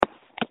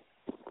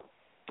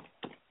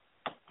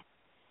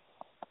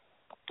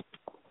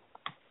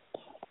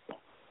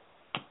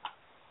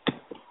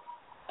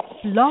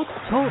Blog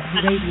Talk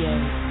Radio.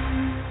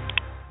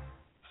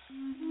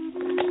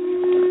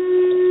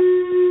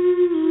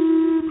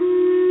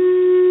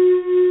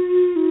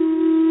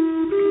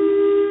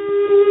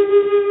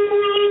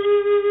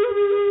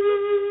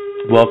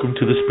 Welcome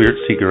to the Spirit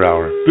Seeker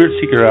Hour. Spirit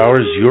Seeker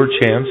Hour is your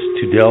chance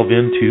to delve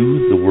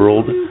into the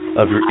world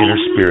of your inner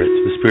spirit.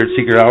 The Spirit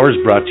Seeker Hour is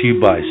brought to you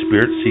by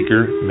Spirit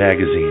Seeker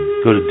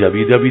Magazine. Go to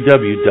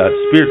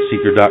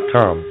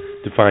www.spiritseeker.com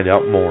to find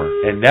out more.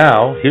 And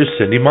now, here's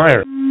Cynde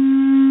Meyer.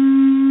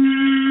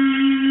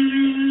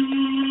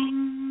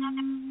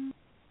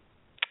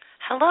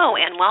 Hello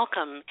and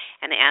welcome.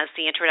 And as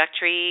the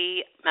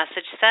introductory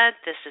message said,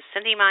 this is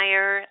Cynde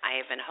Meyer. I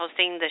have been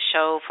hosting the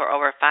show for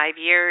over 5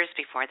 years.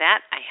 Before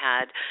that, I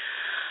had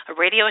a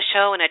radio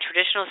show in a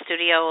traditional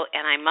studio,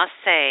 and I must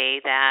say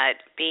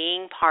that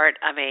being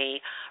part of a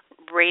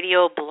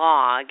radio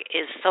blog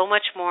is so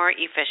much more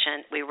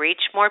efficient. We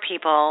reach more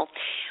people.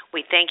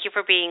 We thank you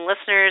for being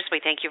listeners.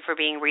 We thank you for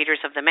being readers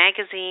of the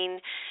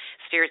magazine.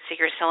 Spirit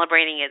Seeker is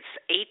celebrating its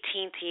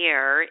 18th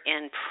year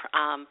in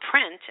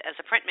print as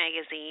a print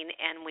magazine,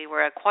 and we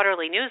were a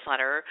quarterly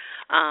newsletter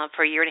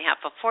for a year and a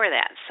half before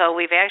that. So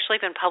we've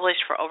actually been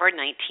published for over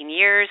 19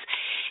 years,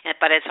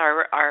 but it's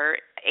our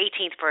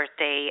 18th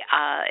birthday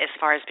as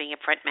far as being a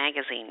print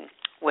magazine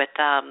with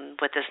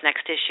this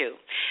next issue.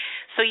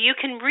 So you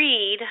can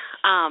read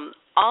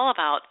all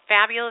about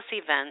fabulous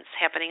events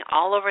happening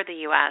all over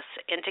the U.S.,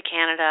 into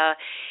Canada,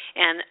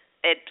 and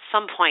at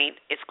some point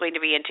it's going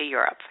to be into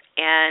Europe.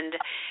 And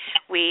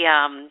we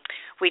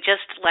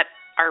just let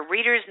our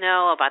readers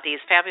know about these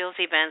fabulous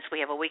events.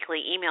 We have a weekly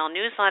email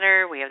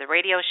newsletter. We have the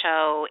radio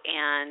show.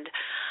 And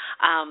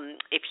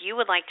if you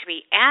would like to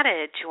be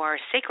added to our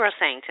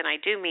Sacrosanct, and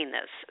I do mean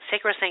this,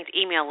 Sacrosanct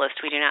email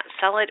list, we do not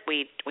sell it.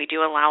 We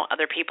do allow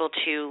other people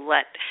to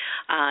let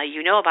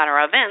you know about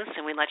our events,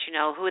 and we let you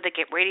know who the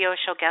radio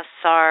show guests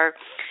are,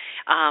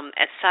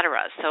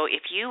 etc. So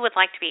if you would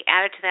like to be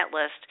added to that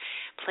list,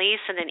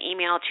 please send an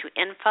email to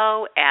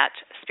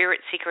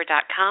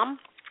info@spiritseeker.com,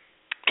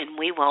 and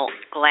we will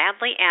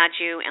gladly add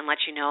you and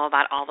let you know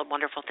about all the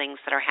wonderful things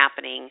that are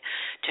happening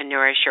to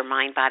nourish your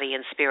mind, body,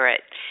 and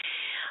spirit.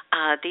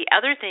 The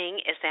other thing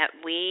is that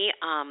we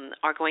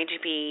are going to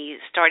be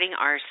starting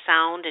our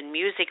sound and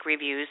music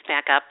reviews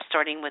back up,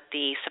 starting with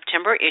the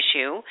September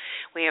issue.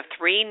 We have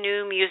 3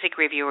 new music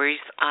reviewers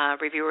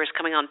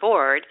coming on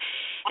board,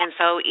 and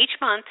so each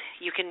month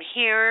you can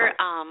hear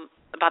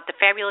about the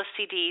fabulous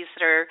CDs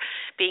that are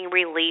being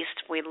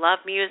released. We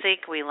love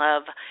music, we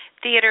love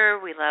theater,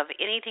 we love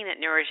anything that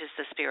nourishes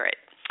the spirit.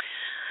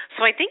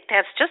 So I think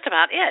that's just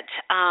about it.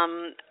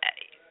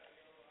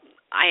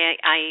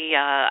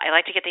 I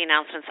like to get the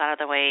announcements out of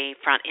the way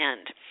front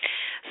end.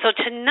 So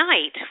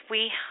tonight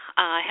we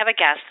have a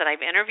guest that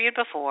I've interviewed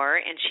before,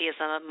 and she is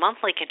a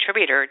monthly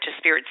contributor to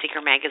Spirit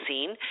Seeker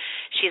Magazine.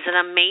 She's an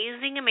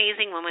amazing,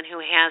 amazing woman who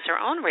has her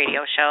own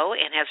radio show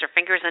and has her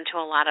fingers into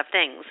a lot of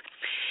things.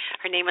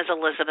 Her name is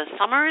Elizabeth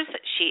Summers.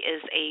 She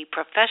is a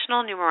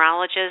professional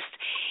numerologist,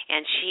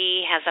 and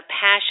she has a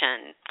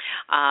passion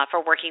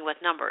for working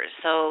with numbers.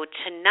 So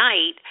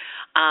tonight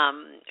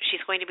she's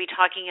going to be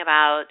talking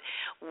about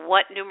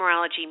what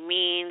numerology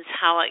means,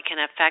 how it can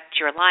affect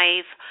your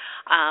life,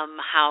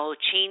 how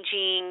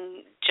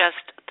changing just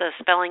the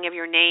spelling of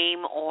your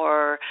name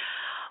or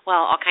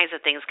all kinds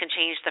of things can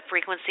change the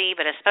frequency,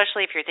 but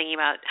especially if you're thinking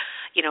about,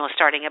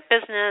 starting a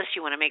business,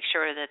 you want to make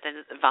sure that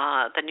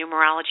the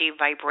numerology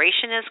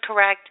vibration is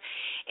correct.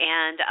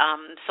 And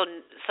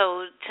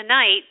so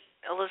tonight,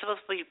 Elizabeth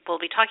will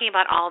be talking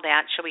about all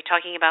that. She'll be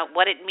talking about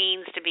what it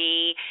means to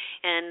be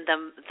in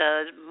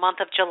the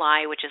month of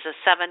July, which is a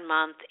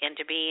 7-month, and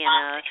to be in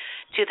a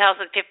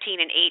 2015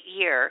 an 8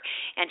 year.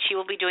 And she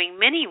will be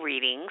doing mini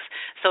readings.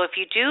 So if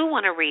you do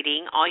want a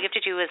reading, all you have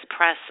to do is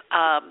press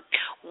 1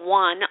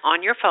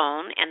 on your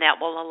phone, and that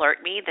will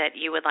alert me that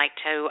you would like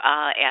to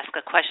ask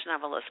a question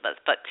of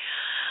Elizabeth. But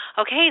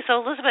okay,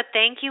 so Elizabeth,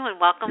 thank you and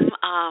welcome.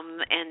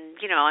 And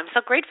I'm so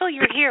grateful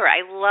you're here.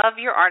 I love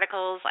your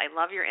articles. I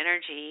love your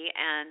energy.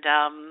 And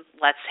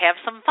let's have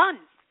some fun.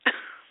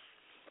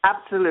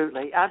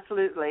 Absolutely,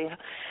 absolutely.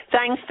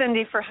 Thanks,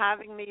 Cynde, for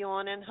having me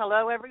on, and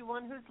hello,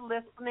 everyone who's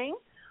listening.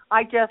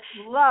 I just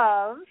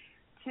love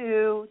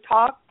to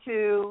talk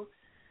to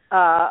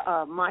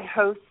my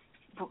hosts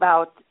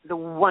about the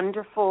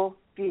wonderful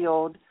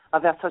field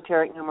of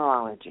esoteric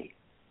numerology.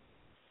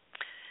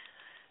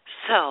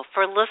 So,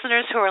 for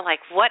listeners who are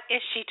like, what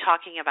is she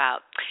talking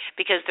about?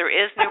 Because there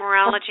is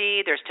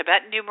numerology, there's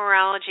Tibetan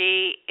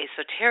numerology,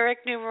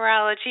 esoteric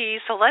numerology.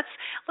 So let's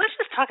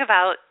just talk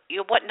about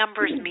what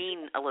numbers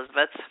mean,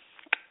 Elizabeth.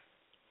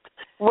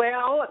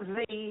 Well,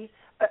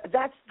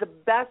 that's the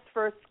best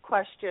first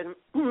question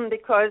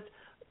because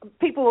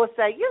people will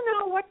say,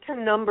 what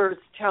can numbers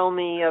tell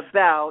me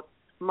about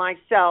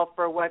myself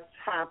or what's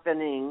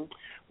happening?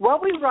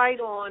 What we write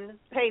on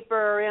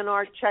paper in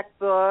our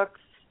checkbooks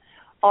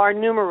are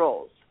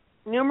numerals.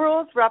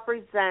 Numerals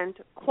represent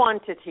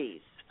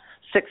quantities,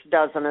 6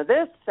 dozen of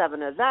this,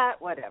 7 of that,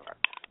 whatever.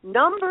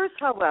 Numbers,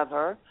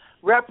 however,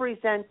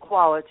 represent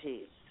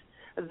qualities.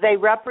 They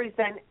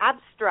represent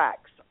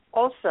abstracts,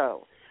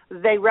 also.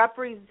 They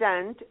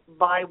represent,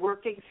 by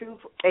working through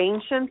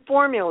ancient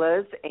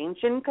formulas,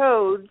 ancient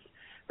codes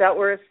that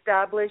were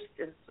established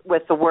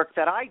with the work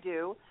that I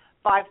do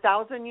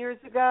 5,000 years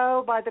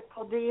ago by the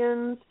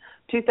Chaldeans,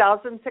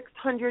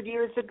 2,600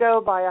 years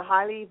ago by a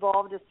highly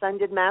evolved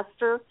ascended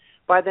master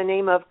by the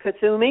name of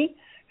Cthulhu,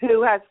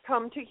 who has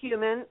come to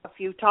human a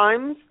few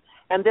times,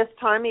 and this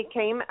time he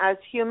came as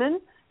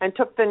human and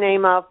took the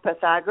name of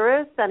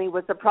Pythagoras, and he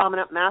was a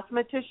prominent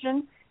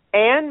mathematician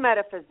and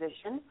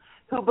metaphysician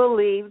who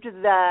believed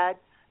that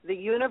the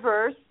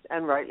universe,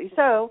 and rightly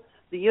so,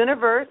 the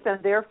universe,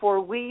 and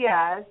therefore we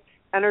as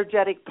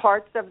energetic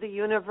parts of the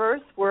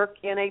universe, work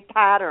in a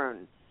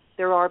pattern.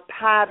 There are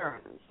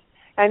patterns.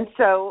 And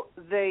so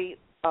the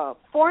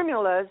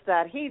formulas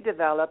that he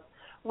developed,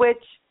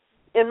 which,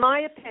 in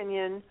my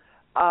opinion,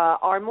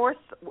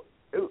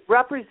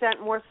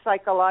 represent more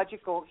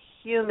psychological,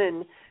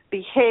 human,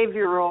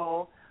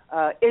 behavioral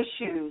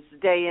issues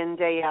day in,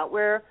 day out,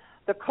 where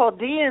the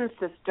Chaldean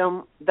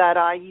system that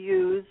I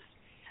use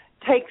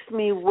takes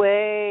me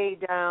way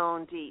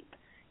down deep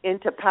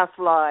into past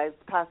lives,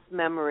 past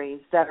memories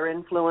that are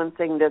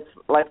influencing this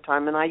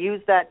lifetime. And I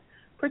use that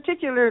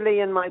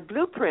particularly in my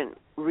blueprint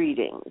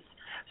readings.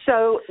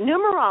 So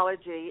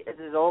numerology is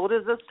as old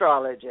as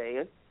astrology,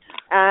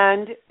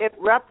 and it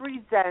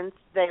represents,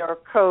 they are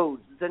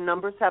codes. The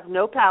numbers have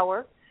no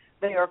power.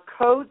 They are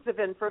codes of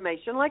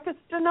information, like a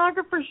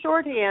stenographer's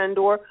shorthand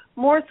or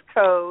Morse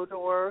code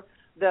or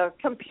the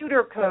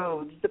computer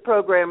codes the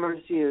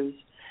programmers use.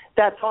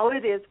 That's all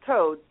it is,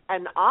 codes.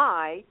 And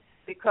I,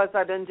 because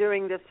I've been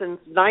doing this since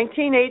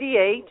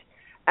 1988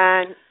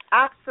 and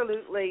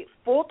absolutely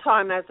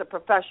full-time as a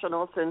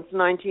professional since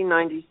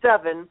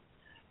 1997,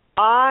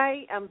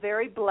 I am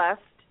very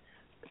blessed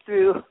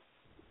through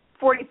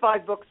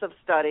 45 books of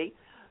study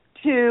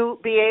to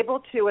be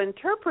able to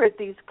interpret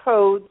these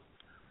codes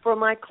for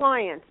my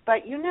clients.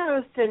 But you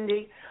know,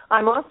 Cynde,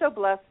 I'm also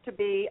blessed to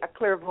be a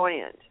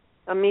clairvoyant,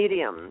 a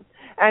medium.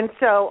 And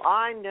so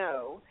I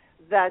know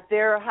that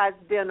there has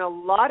been a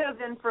lot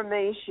of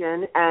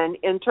information and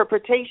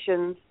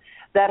interpretations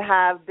that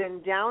have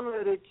been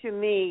downloaded to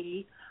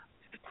me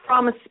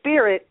from a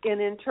spirit in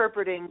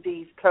interpreting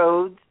these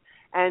codes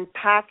and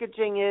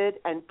packaging it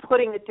and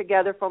putting it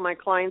together for my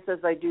clients as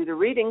I do the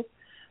readings,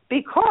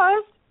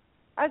 because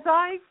as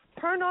I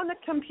turn on the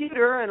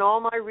computer and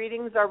all my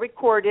readings are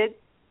recorded,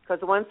 because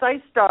once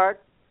I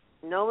start,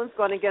 no one's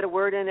going to get a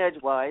word in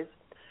edgewise.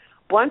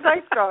 Once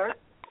I start,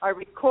 I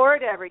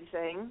record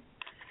everything,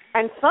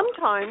 and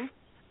sometimes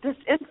this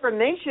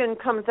information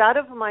comes out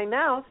of my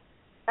mouth,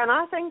 and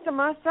I think to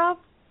myself,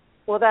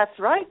 well, that's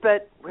right,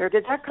 but where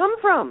did that come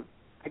from?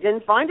 I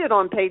didn't find it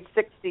on page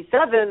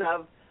 67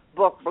 of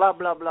book blah,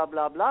 blah, blah,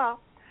 blah, blah.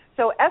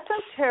 So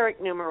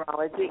esoteric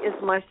numerology is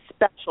my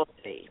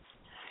specialty.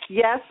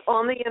 Yes,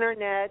 on the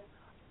Internet,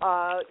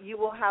 you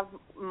will have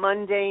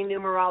mundane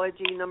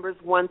numerology, numbers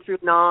 1 through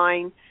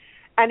 9.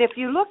 And if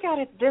you look at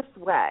it this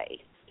way,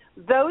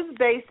 those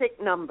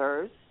basic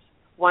numbers,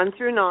 1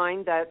 through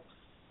 9,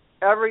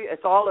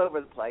 it's all over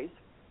the place.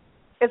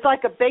 It's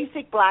like a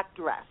basic black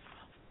dress.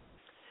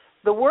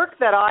 The work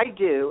that I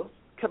do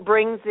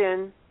brings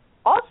in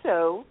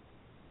also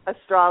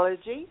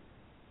astrology,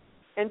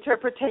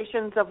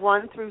 interpretations of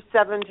 1 through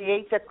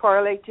 78 that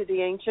correlate to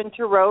the ancient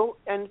tarot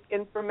and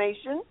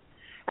information,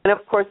 and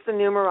of course the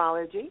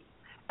numerology.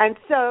 And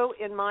so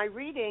in my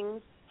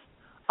readings,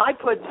 I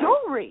put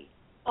jewelry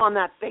on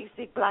that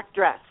basic black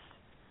dress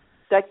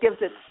that gives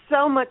it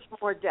so much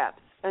more depth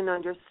and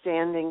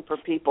understanding for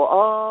people.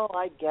 Oh,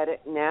 I get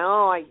it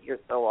now. I hear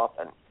so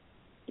often.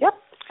 Yep,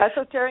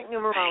 esoteric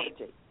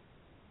numerology.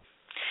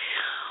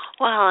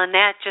 Well, and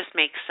that just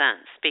makes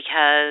sense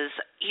because,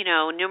 you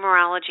know,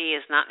 numerology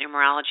is not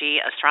numerology,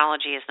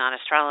 astrology is not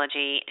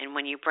astrology, and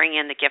when you bring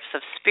in the gifts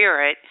of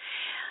spirit,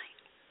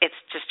 it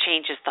just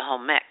changes the whole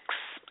mix.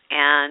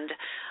 And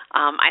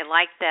I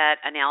like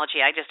that analogy.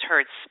 I just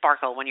heard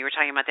sparkle when you were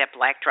talking about that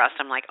black dress.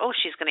 I'm like, oh,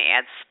 she's going to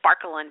add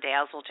sparkle and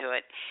dazzle to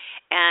it.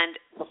 And,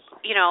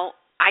 you know,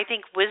 I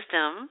think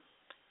wisdom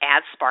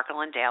adds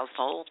sparkle and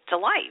dazzle to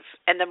life.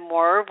 And the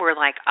more we're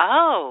like,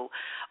 oh,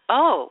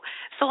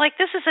 so like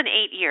this is an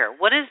 8-year.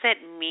 What does that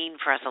mean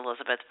for us,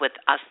 Elizabeth, with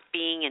us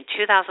being in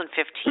 2015,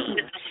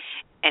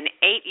 an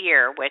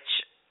 8-year, which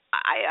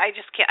I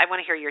just can't, I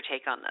want to hear your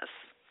take on this.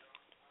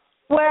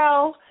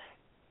 Well,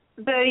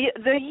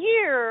 the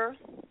year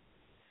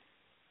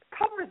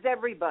covers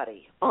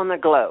everybody on the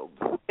globe,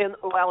 in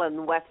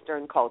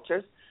Western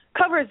cultures,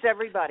 covers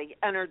everybody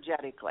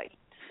energetically.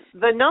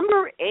 The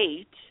number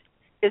 8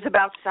 is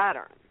about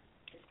Saturn.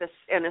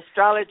 In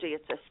astrology,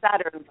 it's a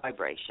Saturn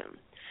vibration.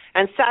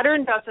 And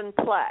Saturn doesn't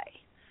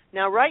play.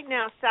 Now, right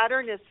now,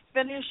 Saturn is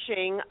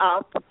finishing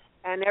up,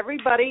 and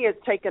everybody is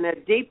taking a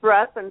deep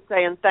breath and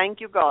saying, thank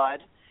you,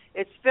 God.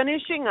 It's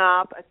finishing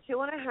up a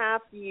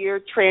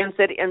 2.5-year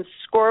transit in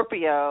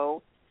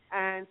Scorpio.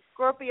 And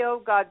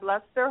Scorpio, God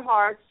bless their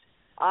hearts,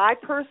 I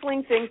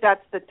personally think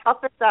that's the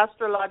toughest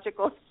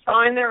astrological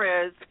sign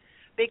there is,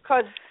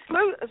 because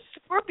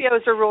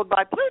Scorpios are ruled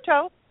by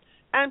Pluto,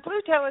 and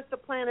Pluto is the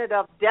planet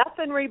of death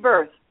and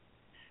rebirth.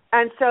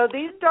 And so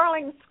these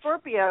darling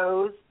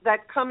Scorpios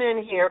that come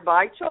in here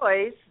by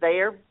choice,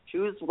 they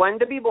choose when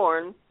to be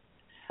born,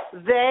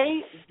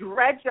 they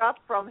dredge up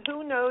from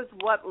who knows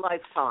what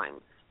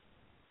lifetimes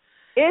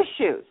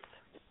issues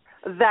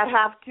that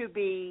have to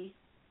be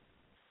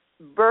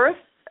birthed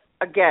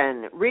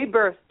again,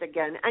 rebirthed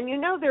again. And you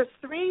know, there's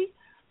three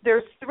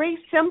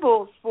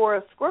symbols for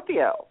a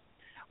Scorpio.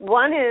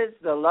 One is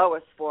the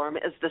lowest form,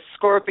 is the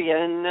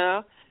scorpion.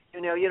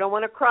 You don't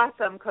want to cross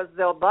them because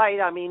they'll bite.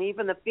 I mean,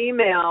 even the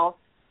female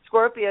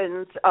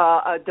scorpions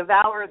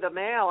devour the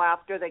male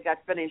after they got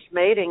finished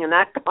mating, and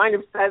that kind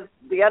of says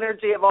the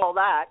energy of all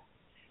that.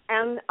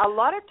 And a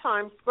lot of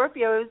times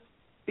Scorpios,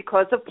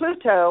 because of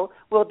Pluto,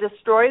 will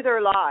destroy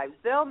their lives.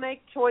 They'll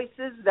make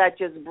choices that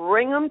just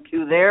bring them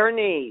to their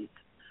knees.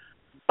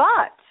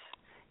 But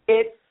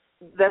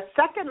the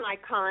second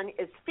icon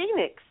is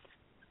Phoenix.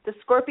 The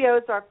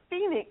Scorpios are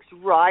Phoenix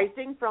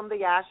rising from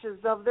the ashes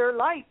of their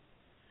life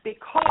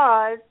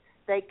because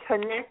they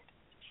connect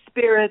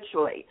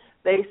spiritually.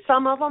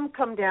 Some of them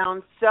come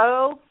down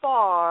so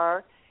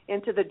far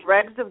into the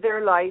dregs of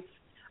their life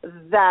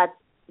that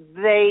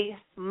they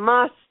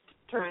must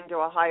turn to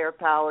a higher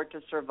power to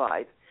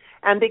survive.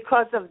 And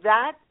because of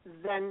that,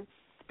 then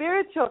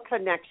spiritual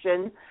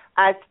connection,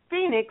 as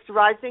Phoenix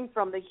rising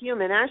from the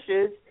human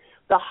ashes,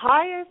 the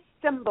highest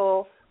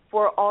symbol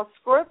for all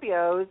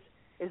Scorpios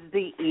is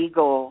the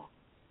eagle.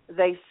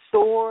 They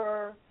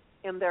soar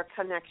in their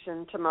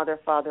connection to Mother,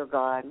 Father,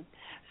 God.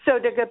 So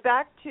to get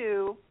back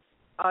to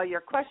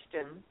your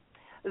question,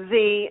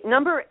 the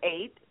number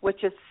 8,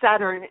 which is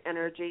Saturn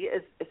energy,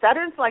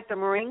 Saturn's like the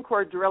Marine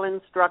Corps drill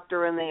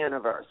instructor in the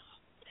universe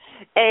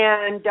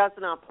and does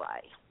not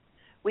play.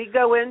 We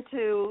go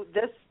into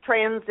this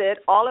transit,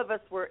 all of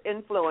us were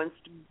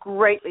influenced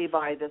greatly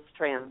by this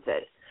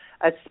transit,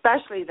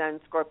 especially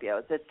then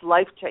Scorpios. It's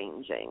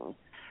life-changing.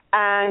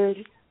 And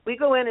we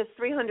go in as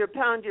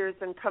 300-pounders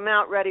and come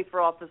out ready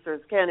for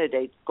officers'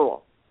 candidate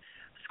school.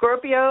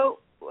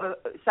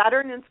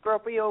 Saturn in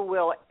Scorpio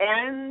will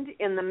end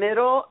in the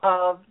middle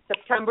of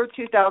September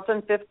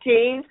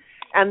 2015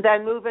 and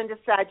then move into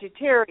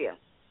Sagittarius.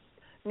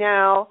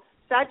 Now,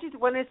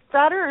 when it's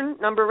Saturn,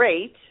 number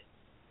 8,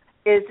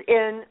 is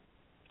in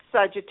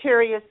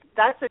Sagittarius,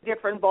 that's a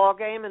different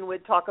ballgame, and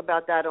we'd talk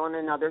about that on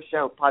another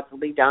show,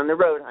 possibly down the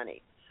road,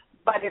 honey.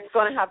 But it's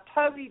going to have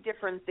totally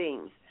different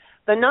themes.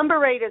 The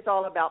number 8 is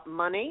all about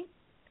money.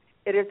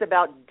 It is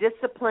about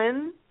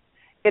discipline.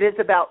 It is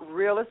about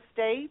real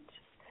estate.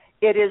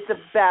 It is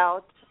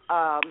about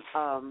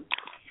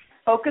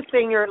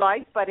focusing your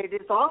life, but it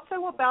is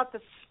also about the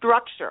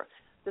structure,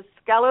 the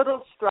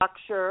skeletal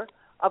structure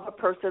of a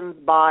person's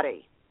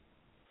body.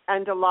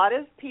 And a lot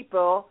of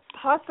people,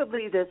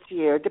 possibly this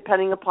year,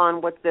 depending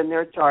upon what's in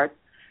their chart,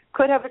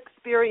 could have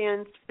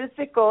experienced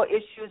physical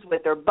issues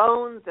with their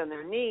bones and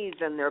their knees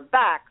and their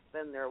backs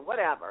and their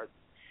whatever.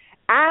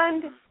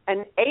 And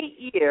an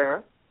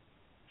 8-year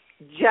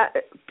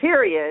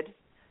period,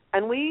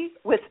 and we,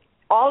 with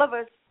all of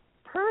us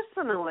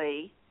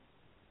personally,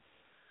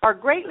 are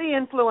greatly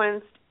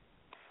influenced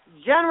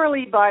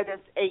generally by this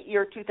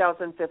 8-year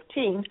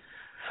 2015,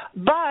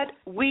 but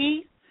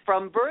we,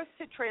 from birth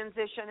to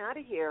transition out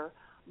of here,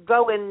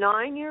 go in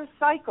 9-year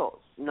cycles,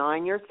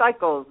 9-year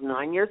cycles,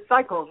 9-year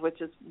cycles,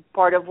 which is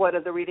part of one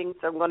of the readings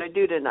I'm going to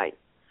do tonight.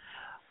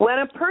 When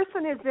a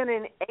person is in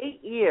an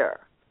 8-year,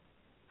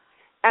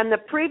 and the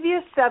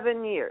previous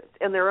 7 years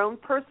in their own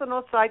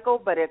personal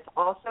cycle, but it's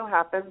also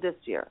happened this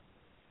year,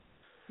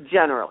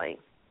 generally.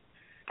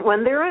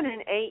 When they're in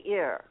an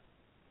 8-year,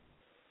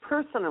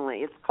 personally,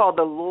 it's called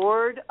the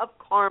Lord of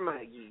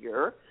Karma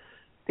year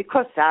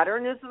because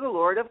Saturn is the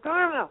Lord of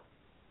Karma.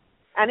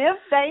 And if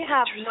they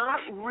have not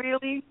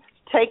really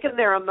taken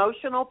their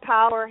emotional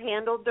power,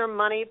 handled their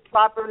money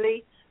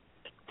properly,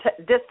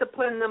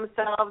 disciplined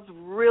themselves,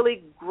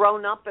 really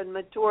grown up and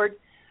matured,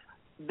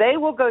 they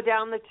will go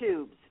down the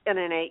tubes in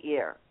an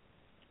 8-year.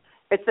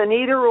 It's an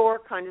either-or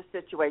kind of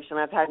situation.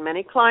 I've had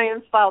many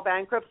clients file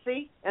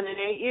bankruptcy in an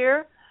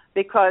 8-year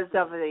because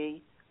of the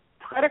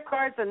credit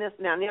cards and this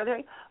and that and the other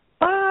thing.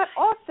 But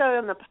also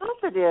in the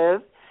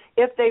positive,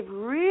 if they've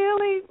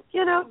really,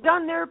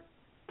 done their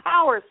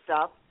power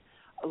stuff,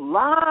 a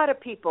lot of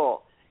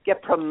people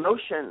get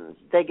promotions,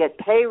 they get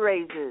pay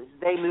raises,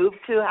 they move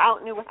to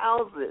new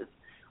houses,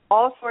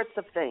 all sorts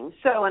of things.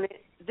 So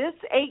this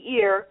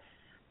 8-year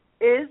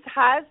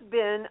has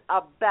been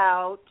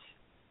about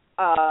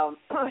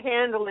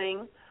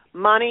handling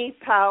money,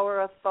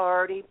 power,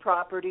 authority,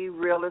 property,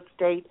 real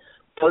estate,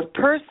 both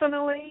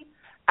personally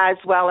as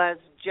well as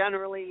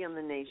generally in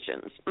the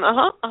nations.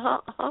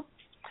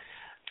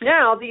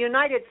 Now, the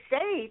United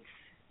States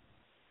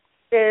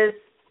is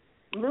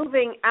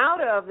moving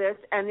out of this,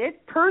 and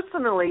it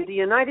personally, the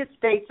United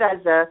States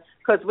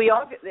because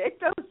it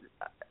goes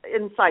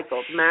in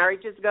cycles.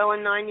 Marriages go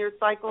in 9-year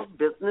cycles.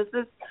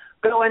 Businesses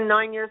go in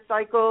 9-year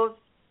cycles.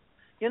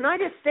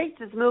 United States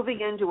is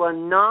moving into a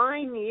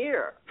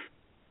 9-year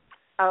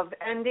of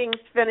endings,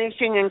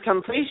 finishing, and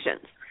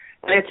completions.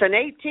 And it's an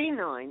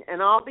 18-9,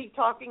 and I'll be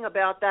talking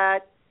about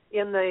that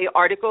in the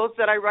articles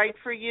that I write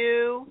for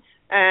you,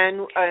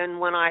 and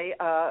when I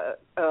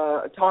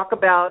talk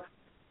about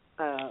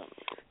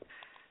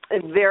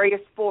in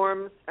various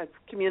forms of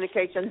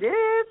communication.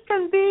 This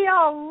can be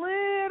a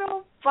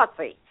little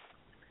fussy.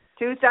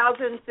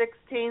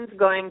 2016 is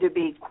going to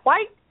be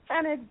quite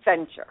an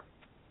adventure.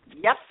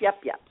 Yep.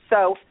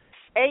 So,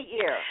 8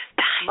 years.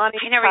 Money,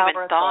 I never power,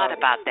 even thought authority.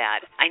 about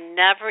that. I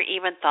never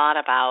even thought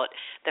about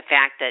the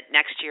fact that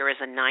next year is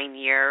a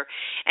 9-year.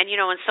 And,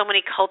 in so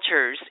many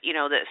cultures,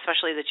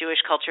 especially the Jewish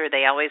culture,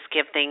 they always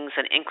give things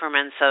in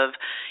increments of,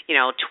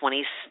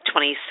 20,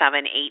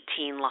 27,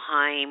 18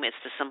 L'chaim. It's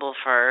the symbol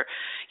for,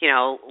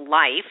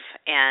 life.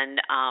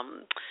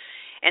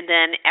 And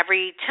then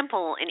every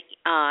temple in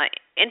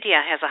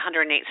India has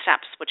 108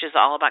 steps, which is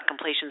all about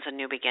completions and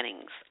new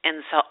beginnings.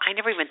 And so I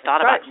never even thought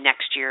about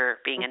next year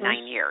being a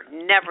 9-year.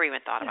 Never even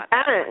thought about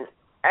that.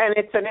 And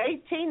it's an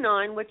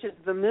 18-9, which is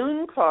the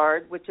moon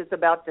card, which is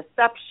about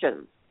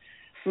deception.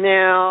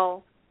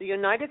 Now, the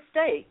United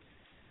States,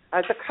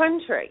 as a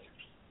country,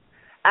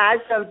 as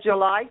of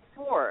July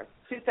 4th,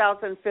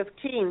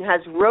 2015,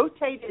 has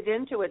rotated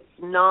into its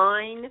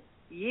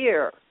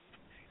 9-year,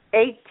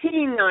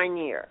 18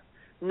 9-year.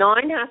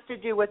 9 has to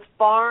do with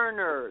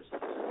foreigners,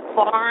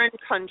 foreign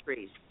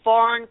countries,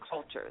 foreign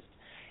cultures.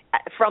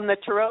 From the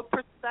tarot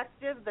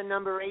perspective, the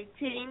number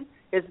 18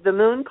 is the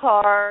moon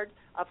card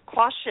of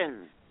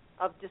caution,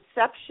 of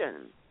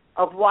deception,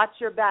 of watch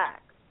your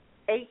back.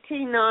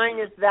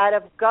 18-9 is that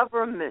of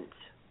government,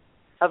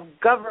 of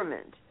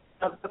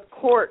the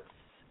courts.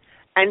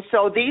 And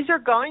so these are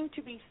going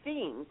to be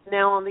themes.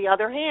 Now, on the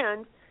other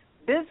hand,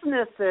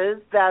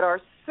 businesses that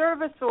are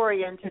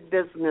service-oriented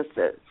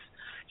businesses,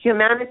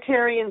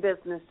 humanitarian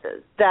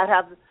businesses that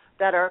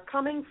are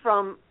coming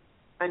from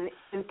an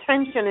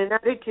intention and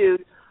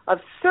attitude of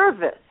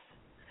service,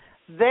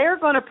 they're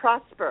going to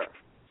prosper.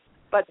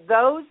 But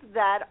those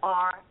that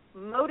are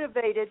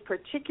motivated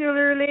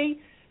particularly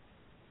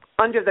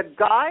under the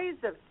guise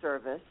of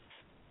service,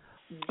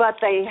 but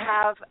they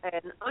have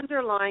an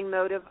underlying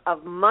motive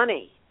of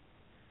money,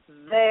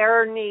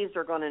 their knees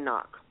are going to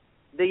knock.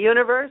 The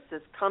universe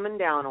is coming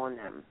down on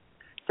them.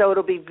 So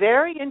it'll be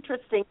very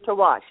interesting to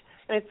watch.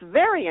 And it's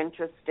very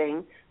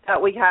interesting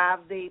that we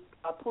have the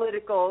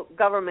political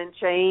government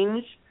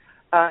change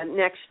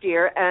next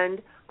year.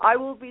 And I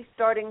will be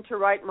starting to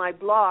write my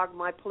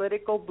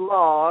political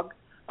blog,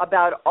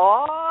 about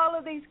all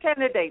of these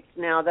candidates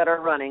now that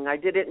are running. I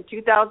did it in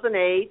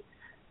 2008,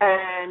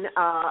 and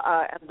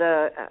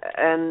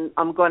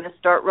I'm going to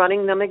start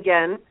running them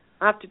again.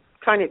 I have to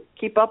kind of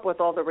keep up with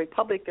all the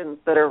Republicans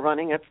that are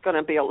running. It's going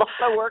to be a lot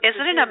of work.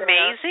 Isn't it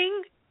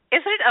amazing?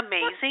 Isn't it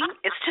amazing?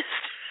 It's just,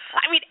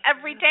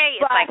 every day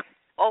it's like,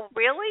 oh,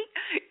 really?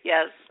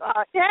 Yes.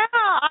 I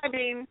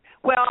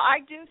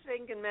do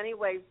think in many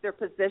ways they're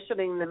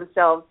positioning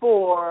themselves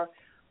for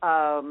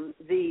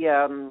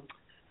the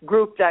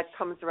group that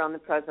comes around the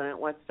president.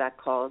 What's that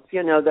called? The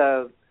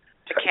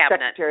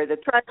cabinet. Secretary, the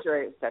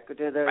Treasury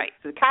Secretary,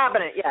 the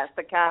cabinet. Yes,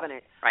 the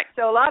cabinet. Right.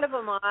 So a lot of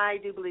them, I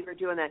do believe, are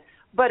doing that.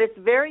 But it's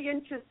very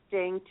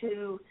interesting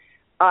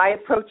I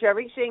approach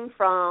everything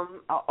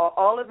from,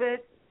 all of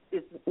it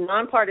is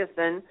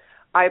nonpartisan.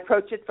 I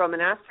approach it from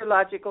an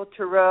astrological,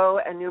 tarot,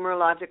 and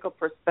numerological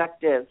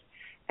perspective,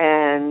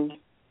 and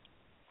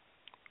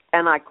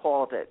I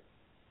called it.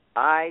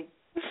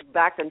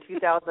 Back in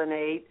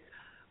 2008,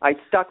 I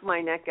stuck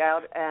my neck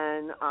out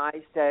and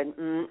I said,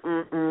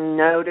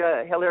 no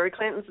to Hillary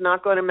Clinton's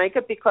not going to make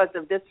it because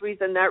of this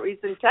reason, that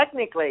reason.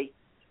 Technically,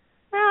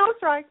 no,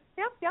 that's right.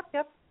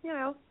 Yep.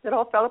 It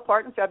all fell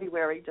apart in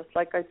February, just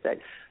like I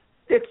said.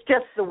 It's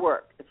just the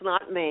work. It's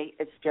not me.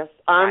 It's just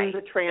I'm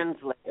the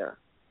translator.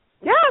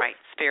 Yeah. Right.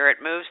 Spirit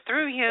moves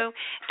through you.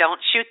 Don't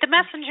shoot the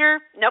messenger.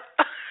 Nope.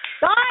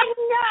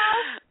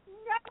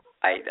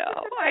 I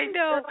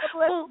know.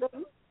 Well,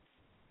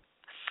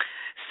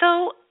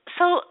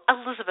 so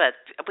Elizabeth,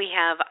 we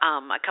have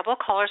a couple of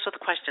callers with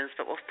questions,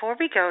 but before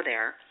we go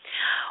there,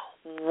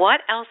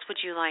 what else would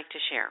you like to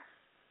share?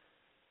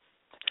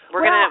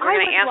 We're gonna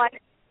ask.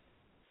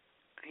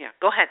 Yeah,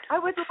 go ahead. I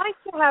would like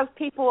to have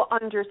people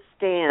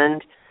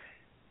understand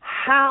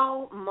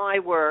how my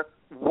work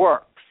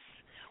works.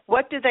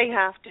 What do they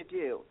have to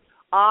do?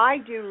 I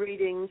do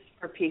readings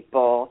for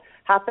people,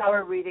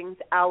 half-hour readings,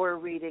 hour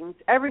readings.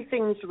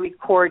 Everything's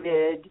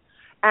recorded.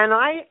 And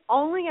I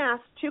only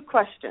ask 2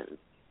 questions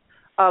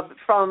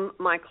from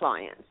my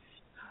clients.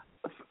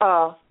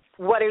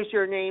 What is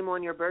your name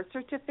on your birth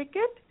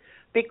certificate?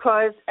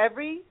 Because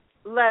every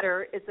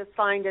letter is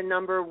assigned a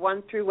number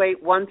 1 through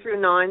 8, 1 through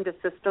 9, the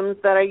systems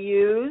that I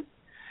use.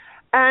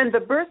 And the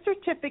birth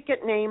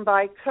certificate name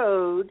by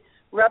code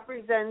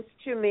represents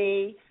to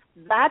me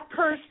that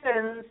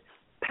person's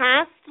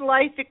past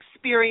life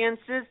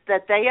experiences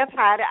that they have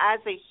had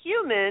as a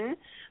human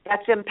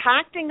that's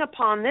impacting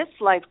upon this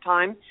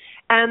lifetime.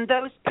 And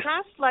those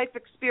past life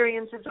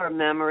experiences are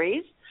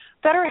memories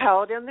that are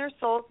held in their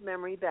soul's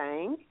memory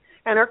bank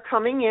and are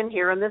coming in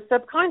here in the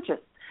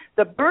subconscious.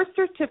 The birth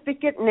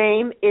certificate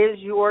name is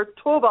your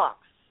toolbox,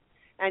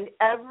 and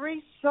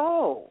every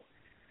soul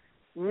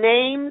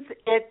names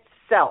its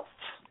self.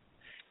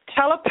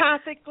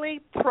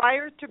 Telepathically,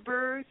 prior to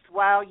birth,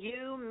 while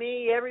you,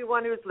 me,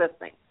 everyone who's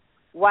listening,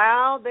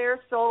 while their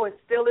soul is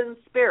still in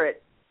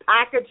spirit,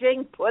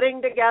 packaging,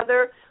 putting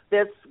together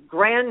this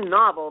grand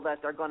novel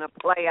that they're going to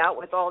play out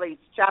with all these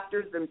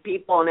chapters and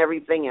people and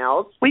everything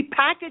else, we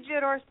package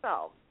it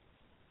ourselves.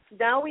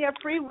 Now we have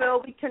free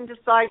will. We can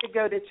decide to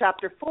go to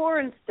chapter 4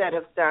 instead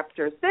of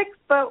chapter 6,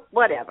 but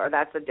whatever.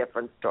 That's a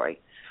different story.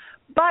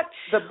 But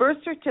the birth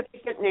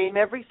certificate name,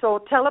 every soul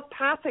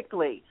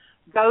telepathically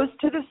goes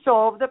to the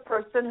soul of the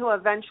person who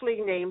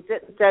eventually names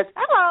it and says,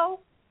 hello,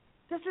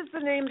 this is the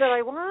name that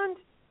I want.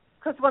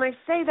 Because when I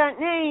say that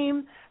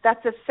name,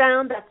 that's a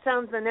sound, that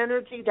sounds an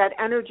energy, that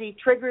energy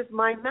triggers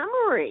my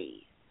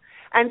memory.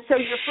 And so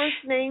your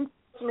first name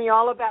tells me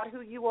all about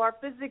who you are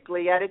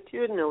physically,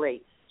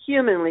 attitudinally,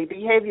 humanly,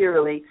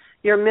 behaviorally.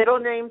 Your middle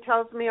name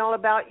tells me all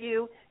about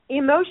you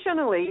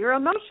emotionally, your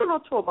emotional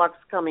toolbox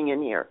coming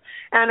in here.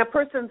 And a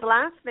person's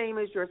last name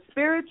is your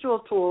spiritual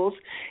tools.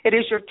 It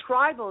is your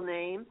tribal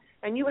name,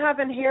 and you have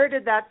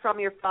inherited that from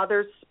your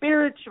father's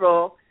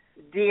spiritual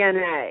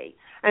DNA.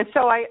 And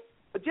so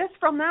just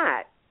from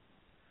that,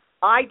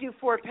 I do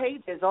 4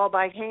 pages all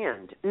by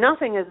hand.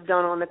 Nothing is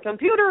done on the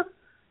computer.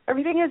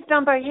 Everything is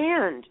done by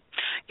hand.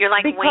 You're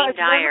like Wayne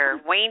Dyer.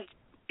 Wayne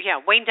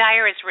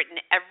Dyer has written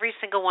every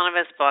single one of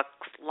his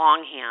books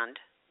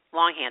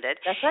longhand-handed.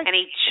 That's right. And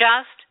he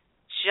just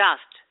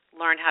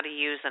learned how to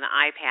use an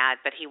iPad,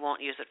 but he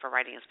won't use it for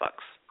writing his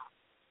books.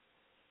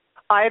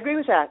 I agree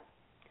with that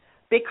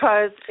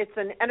because it's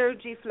an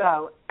energy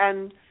flow,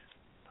 and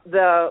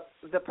the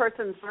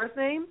person's birth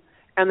name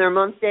and their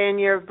month, day, and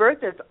year of birth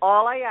is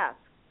all I ask.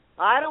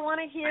 I don't want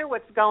to hear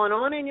what's going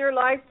on in your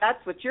life.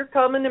 That's what you're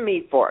coming to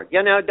me for.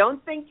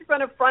 Don't think you're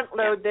going to front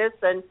load this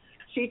and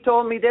she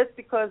told me this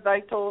because I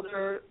told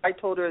her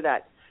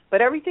that.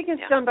 But everything is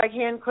done by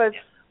hand because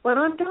when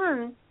I'm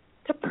done,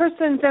 the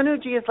person's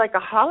energy is like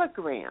a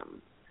hologram.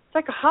 It's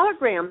like a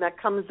hologram that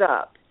comes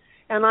up.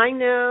 And I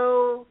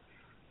know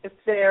if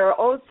they're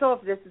also,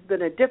 if this has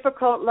been a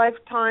difficult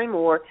lifetime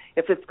or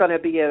if it's going to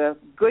be a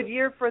good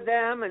year for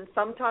them. And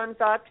sometimes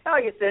I'll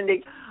tell you,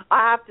 Cynde,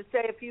 I have to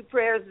say a few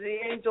prayers to the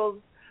angels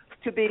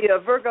to be a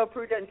Virgo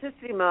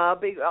Prudentissima.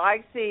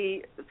 I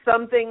see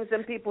some things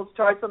in people's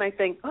charts and I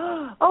think,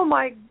 oh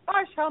my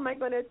gosh, how am I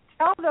going to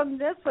tell them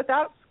this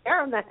without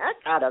scaring the heck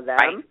out of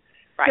them?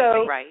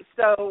 Right.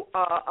 So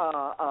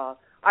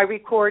I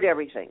record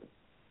everything.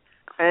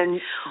 And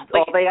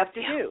all they have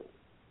to do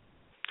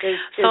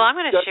So I'm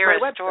going to share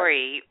a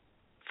story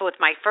with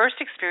my first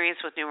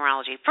experience with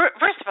numerology.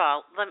 First of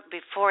all,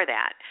 before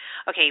that,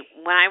 okay,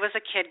 when I was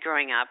a kid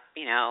growing up,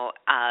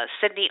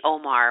 Cynde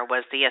Omar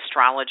was the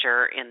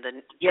astrologer in the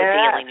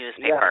daily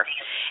newspaper.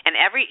 And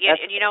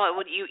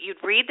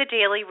you'd read the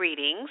daily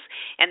readings,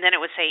 and then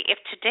it would say, if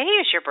today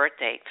is your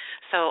birthday.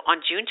 So on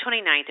June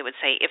 29th, it would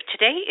say, if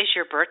today is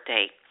your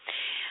birthday,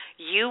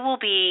 you will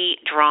be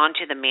drawn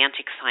to the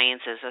mantic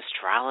sciences,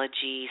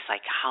 astrology,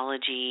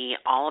 psychology,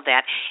 all of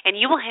that, and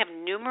you will have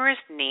numerous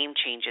name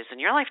changes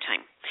in your lifetime.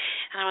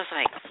 And I was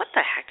like, what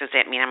the heck does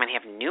that mean? I'm going to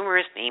have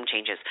numerous name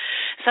changes.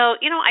 So,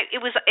 it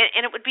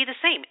would be the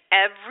same.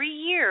 Every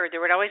year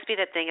there would always be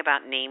that thing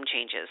about name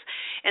changes.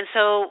 And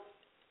so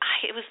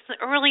it was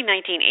the early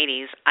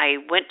 1980s.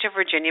 I went to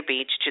Virginia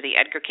Beach to the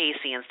Edgar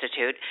Cayce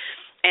Institute.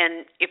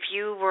 And if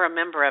you were a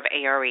member of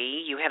ARE,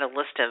 you had a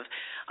list of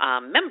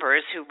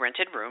members who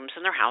rented rooms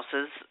in their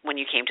houses when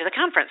you came to the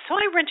conference. So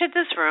I rented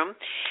this room,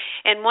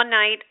 and one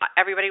night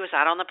everybody was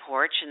out on the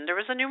porch, and there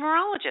was a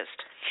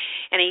numerologist.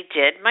 And he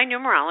did my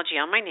numerology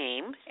on my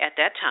name at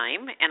that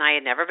time, and I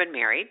had never been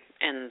married,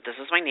 and this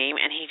was my name,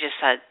 and he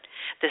just said,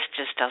 this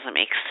just doesn't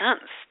make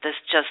sense. This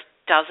just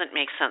doesn't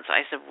make sense.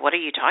 I said, what are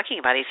you talking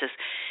about? He says,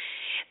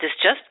 this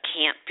just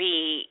can't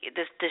be,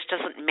 this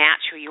doesn't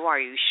match who you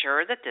are. Are you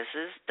sure that this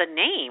is the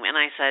name? And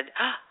I said,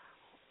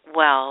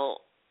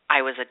 well, I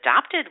was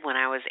adopted when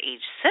I was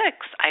age 6.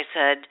 I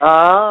said,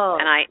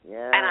 and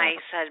I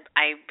said,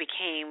 I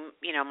became,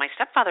 my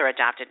stepfather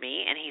adopted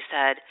me, and he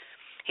said,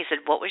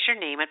 what was your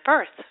name at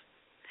birth?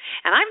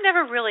 And I've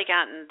never really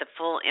gotten the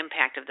full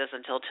impact of this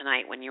until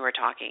tonight when you were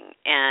talking.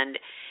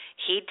 And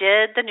he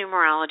did the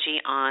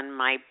numerology on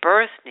my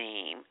birth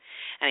name,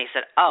 and he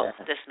said,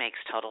 this makes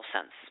total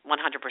sense, 100%.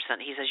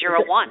 He says, you're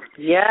a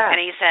 1. Yeah. And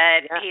he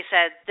said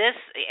this,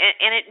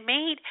 and it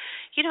made,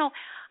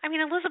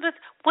 Elizabeth,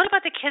 what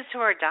about the kids who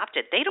are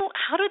adopted?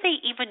 How do they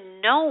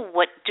even know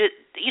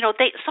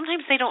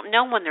sometimes they don't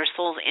know when their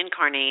soul's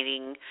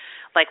incarnating,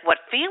 like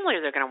what family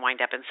they're going to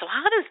wind up in. So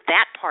how does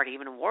that part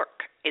even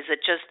work? Is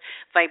it just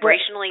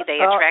vibrationally they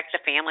attract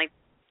the family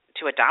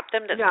to adopt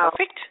them? That's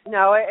perfect?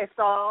 No, it's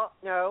all,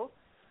 no.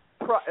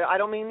 I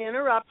don't mean to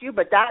interrupt you,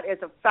 but that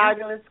is a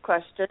fabulous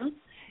question.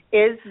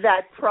 Is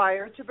that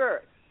prior to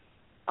birth?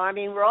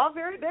 We're all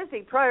very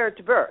busy prior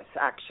to birth,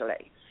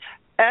 actually.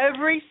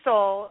 Every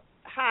soul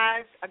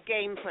has a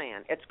game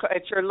plan.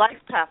 It's your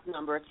life path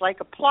number. It's like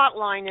a plot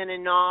line in a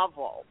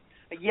novel,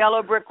 a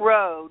yellow brick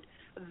road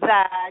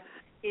that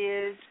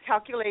is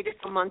calculated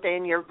for month, day,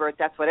 and year of birth.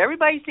 That's what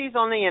everybody sees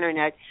on the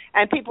internet.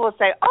 And people will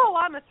say, oh,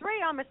 I'm a 3,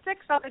 I'm a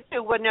 6, I'm a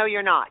 2. Well, no,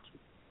 you're not.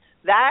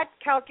 That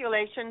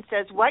calculation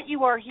says what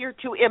you are here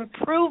to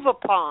improve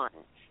upon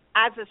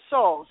as a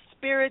soul,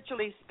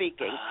 spiritually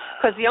speaking.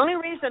 Because the only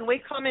reason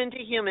we come into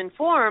human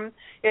form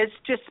is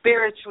to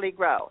spiritually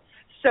grow.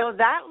 So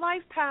that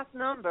life path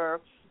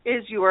number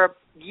is your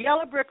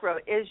yellow brick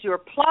road, is your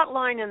plot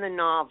line in the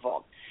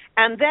novel.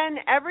 And then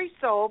every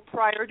soul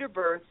prior to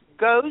birth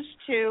goes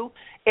to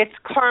its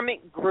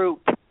karmic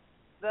group.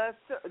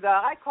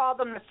 I call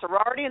them the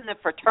sorority and the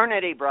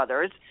fraternity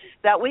brothers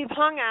that we've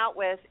hung out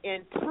with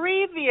in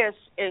previous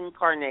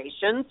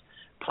incarnations,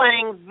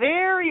 playing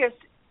various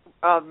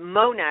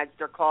monads,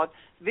 they're called,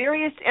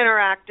 various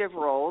interactive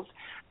roles.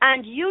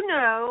 And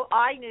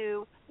I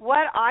knew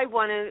what I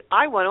want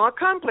to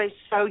accomplish.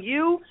 So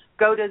you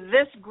go to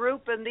this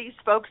group and these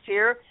folks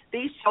here,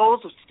 these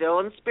souls are still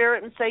in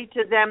spirit, and say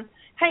to them,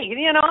 hey,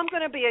 I'm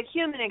going to be a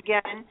human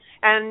again,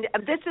 and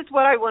this is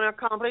what I want to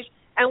accomplish.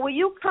 And will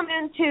you come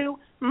into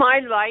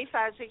my life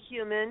as a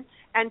human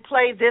and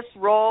play this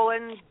role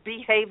and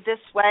behave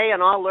this way,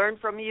 and I'll learn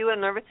from you?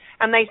 And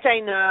they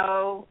say,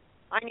 no,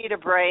 I need a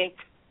break.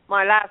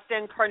 My last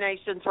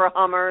incarnations were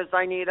Hummers.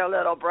 I need a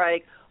little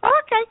break.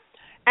 Okay.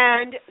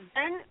 And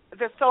then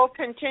the soul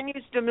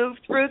continues to move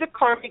through the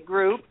karmic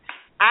group,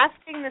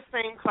 asking the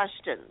same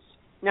questions.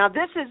 Now,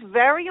 this is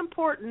very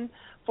important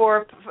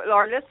for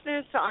our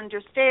listeners to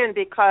understand,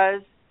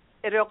 because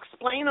it'll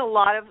explain a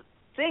lot of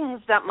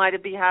things that might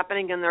be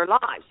happening in their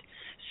lives.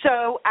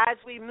 So as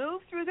we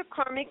move through the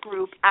karmic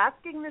group,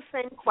 asking the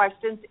same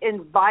questions,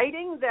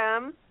 inviting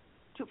them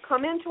to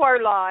come into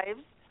our lives,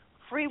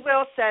 free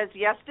will says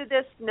yes to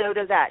this, no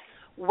to that.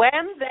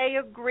 When they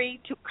agree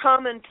to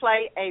come and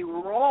play a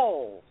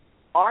role,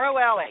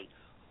 R-O-L-A,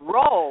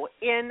 role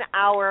in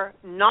our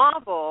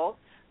novel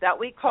that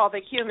we call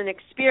the human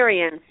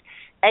experience,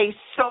 a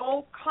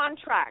soul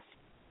contract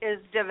is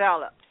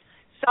developed.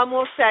 Some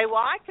will say,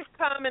 well, I could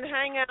come and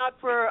hang out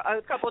for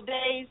a couple of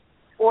days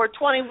or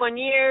 21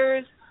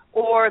 years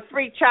or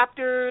 3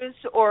 chapters,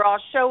 or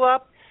I'll show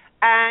up,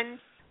 and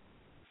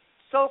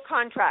soul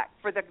contract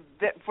for the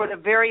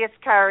various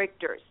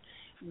characters.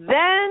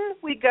 Then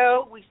we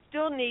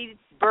still need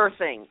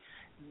birthing.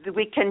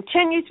 We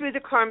continue through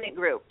the karmic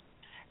group,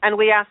 and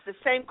we ask the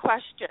same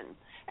question.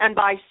 And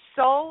by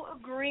soul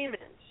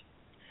agreement,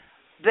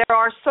 there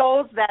are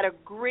souls that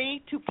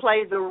agree to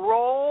play the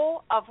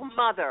role of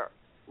mother,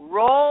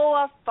 role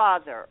of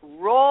father,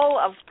 role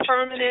of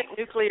permanent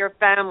nuclear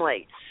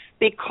family.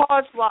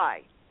 Because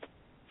why?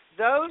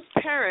 Those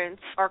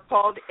parents are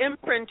called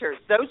imprinters.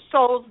 Those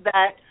souls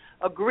that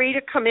agree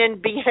to come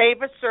in,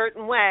 behave a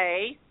certain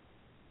way,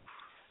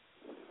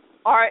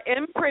 are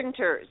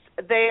imprinters.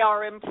 They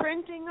are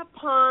imprinting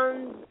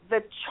upon the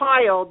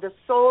child, the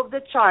soul of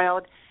the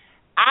child,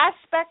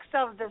 aspects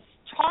of this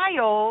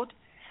child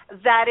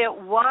that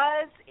it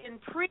was in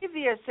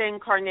previous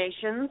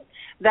incarnations,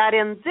 that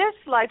in this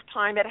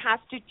lifetime it has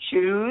to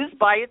choose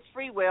by its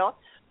free will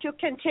to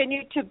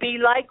continue to be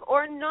like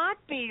or not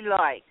be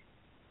like.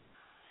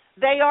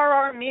 They are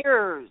our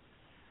mirrors.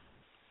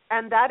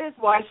 And that is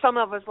why some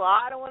of us,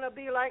 I don't want to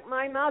be like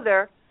my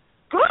mother.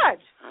 Good,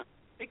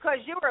 because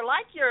you were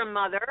like your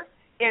mother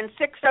in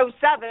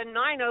 607,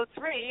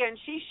 903, and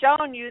she's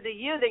shown you the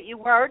you that you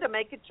were to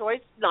make a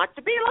choice not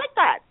to be like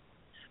that.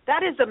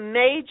 That is a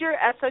major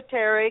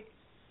esoteric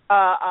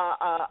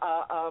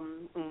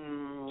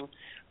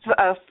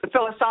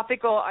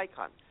philosophical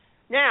icon.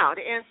 Now,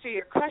 to answer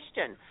your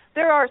question,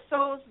 there are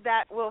souls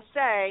that will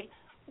say,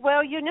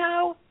 well,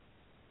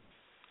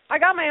 I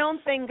got my own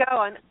thing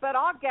going, but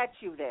I'll get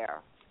you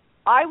there.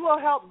 I will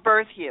help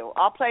birth you.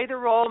 I'll play the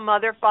role of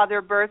mother,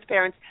 father, birth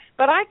parents,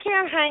 but I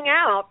can't hang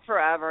out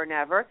forever and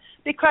ever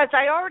because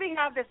I already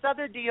have this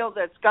other deal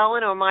that's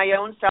going on my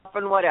own self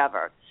and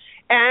whatever.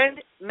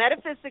 And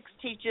metaphysics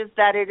teaches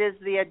that it is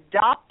the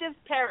adoptive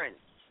parents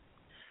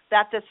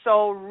that the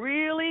soul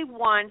really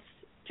wants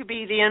to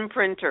be the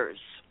imprinters.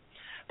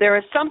 There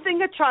is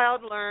something a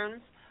child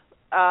learns,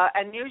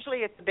 and usually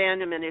it's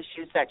abandonment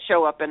issues that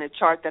show up in a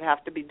chart that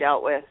have to be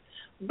dealt with.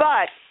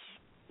 But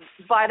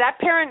by that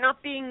parent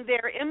not being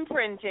there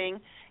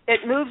imprinting,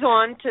 it moves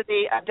on to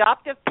the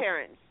adoptive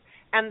parents.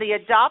 And the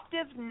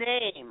adoptive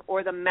name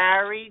or the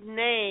married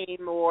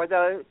name or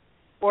the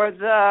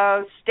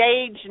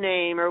stage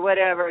name or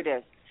whatever it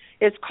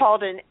is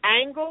called an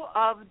angle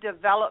of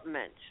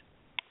development.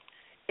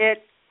 It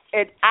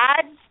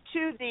adds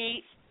to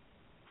the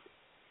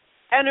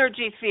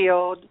energy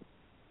field.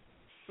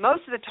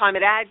 Most of the time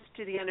it adds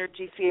to the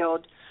energy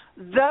field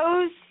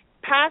those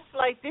past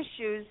life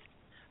issues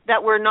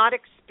that were not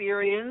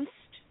experienced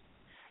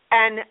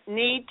and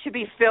need to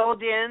be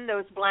filled in.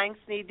 Those blanks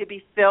need to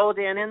be filled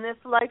in this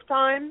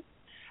lifetime.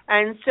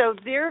 And so,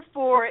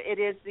 therefore, it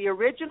is the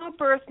original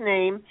birth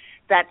name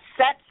that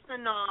sets the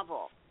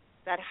novel,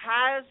 that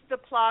has the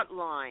plot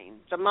line,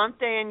 the month,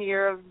 day, and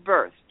year of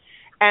birth.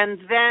 And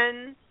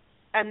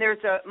there's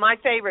my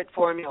favorite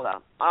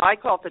formula. I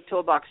call it the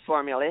toolbox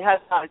formula. It has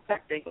a lot of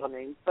technical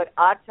names, but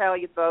I tell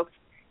you, folks,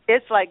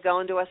 It's like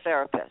going to a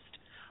therapist.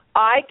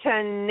 I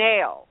can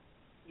nail,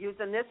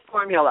 using this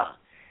formula,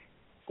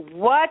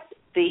 what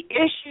the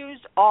issues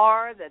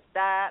are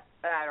that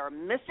are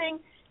missing,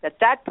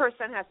 that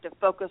person has to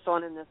focus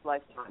on in this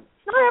lifetime.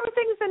 Not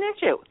everything is an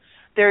issue.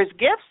 There's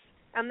gifts,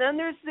 and then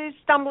there's these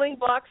stumbling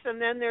blocks,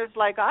 and then there's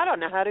like, I don't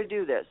know how to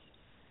do this.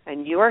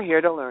 And you are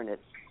here to learn it.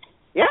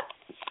 Yep.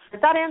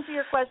 Does that answer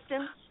your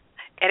question?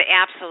 It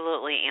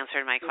absolutely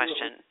answered my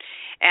question.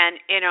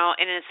 And,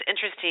 and it's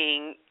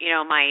interesting,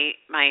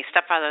 my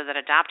stepfather that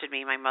adopted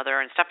me, my mother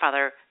and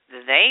stepfather,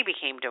 they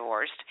became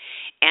divorced,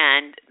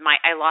 and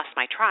I lost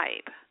my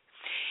tribe.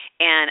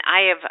 And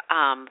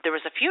there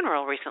was a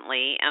funeral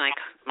recently, and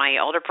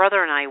my older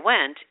brother and I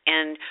went,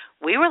 and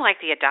we were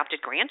like the adopted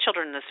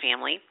grandchildren in this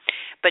family.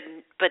 But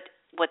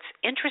what's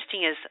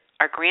interesting is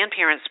our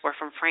grandparents were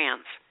from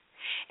France,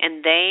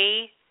 and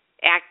they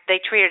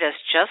treated us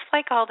just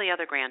like all the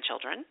other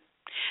grandchildren.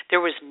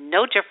 There was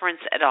no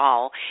difference at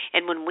all.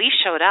 And when we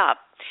showed up,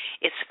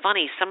 it's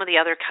funny, some of the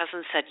other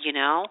cousins said,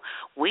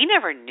 we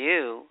never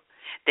knew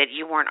that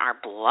you weren't our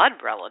blood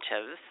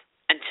relatives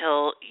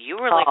until you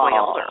were like way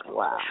older.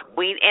 Wow.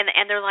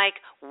 And they're like,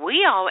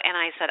 and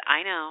I said,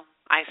 I know.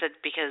 I said,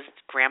 because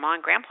Grandma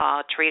and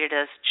Grandpa treated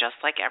us just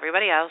like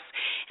everybody else.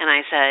 And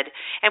I said,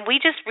 and we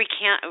just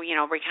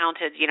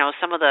recounted,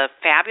 some of the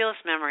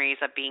fabulous memories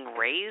of being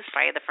raised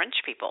by the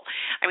French people.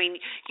 I mean,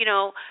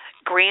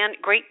 great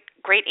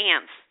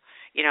aunts,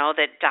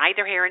 that dyed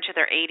their hair into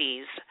their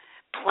 80s,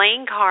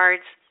 playing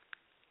cards,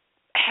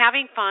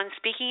 having fun,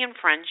 speaking in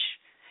French,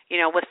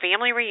 with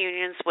family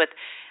reunions with,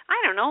 I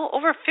don't know,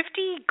 over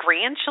 50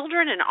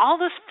 grandchildren and all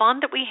this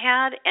fun that we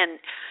had, and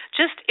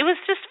it was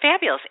just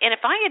fabulous. And if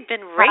I had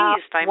been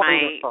raised by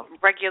my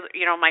regular,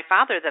 my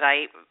father that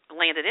I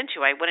landed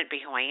into, I wouldn't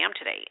be who I am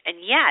today. And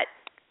yet,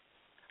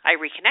 I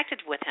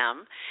reconnected with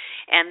him,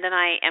 and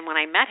when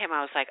I met him,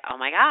 I was like, oh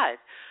my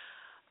God,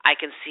 I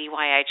can see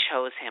why I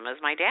chose him as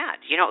my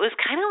dad. It was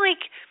kind of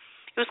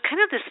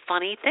this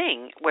funny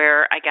thing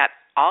where I got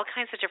all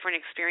kinds of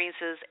different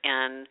experiences,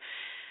 and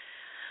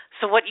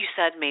so what you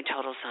said made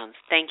total sense.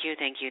 Thank you,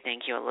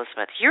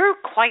 Elizabeth. You're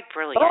quite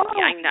brilliant. Oh.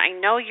 I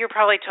know you're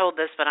probably told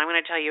this, but I'm going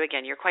to tell you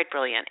again. You're quite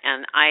brilliant,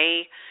 and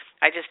I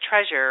just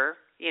treasure,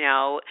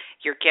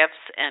 your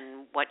gifts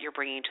and what you're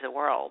bringing to the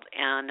world.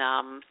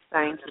 And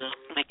thank you.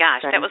 My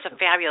gosh, that was a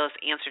fabulous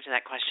answer to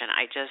that question.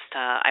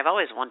 I've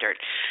always wondered.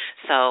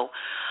 So,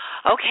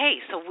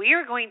 okay, so we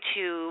are going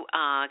to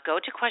go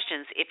to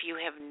questions. If you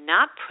have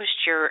not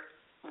pushed your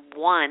 1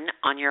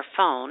 on your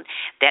phone,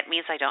 that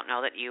means I don't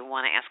know that you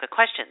want to ask a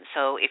question.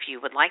 So if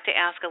you would like to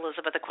ask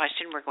Elizabeth a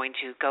question, we're going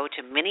to go to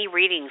mini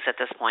readings at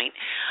this point.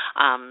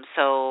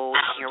 So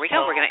here we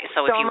go.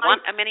 So if you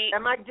want a mini,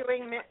 am I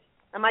doing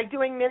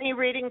mini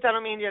readings? I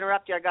don't mean to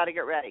interrupt you. I got to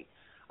get ready.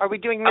 Are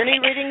we doing mini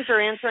readings or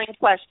answering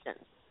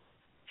questions?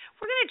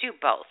 We're going to do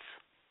both.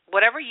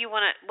 Whatever you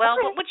want to. Well,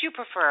 okay. What would you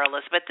prefer,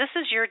 Elizabeth? This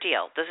is your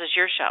deal. This is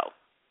your show.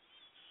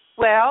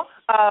 Well,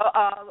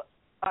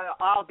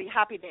 I'll be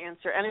happy to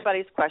answer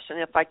anybody's question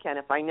if I can.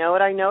 If I know it,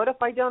 I know it.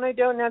 If I don't, I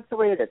don't. That's the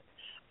way it is.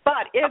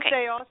 But if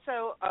they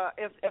also,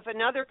 if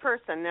another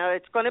person, now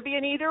it's going to be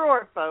an either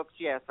or, folks.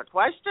 Yes, a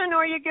question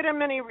or you get a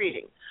mini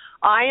reading.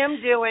 I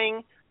am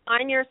doing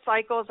 9-year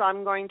cycles.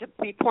 I'm going to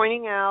be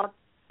pointing out,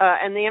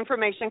 and the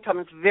information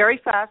comes very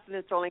fast, and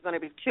it's only going to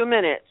be 2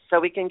 minutes, so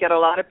we can get a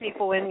lot of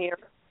people in here.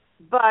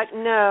 But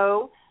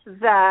know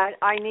that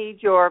I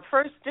need your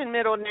first and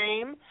middle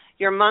name,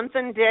 your month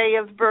and day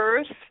of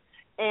birth,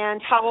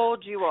 and how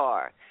old you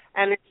are.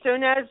 And as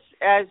soon as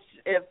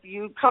if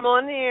you come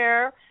on the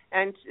air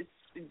and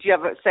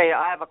say,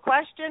 I have a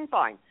question,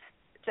 fine.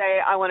 Say,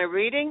 I want a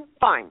reading,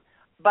 fine.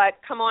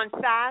 But come on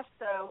fast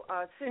so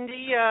Cynde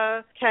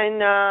can,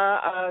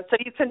 so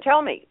you can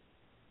tell me.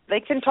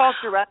 They can talk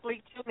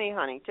directly to me,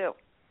 honey, too.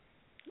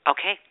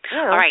 Okay.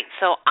 Yeah. All right.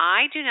 So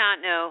I do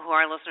not know who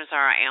our listeners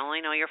are. I only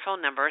know your phone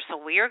number. So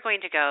we are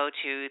going to go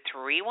to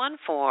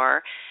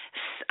 314-799.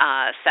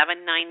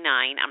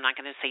 I'm not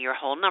going to say your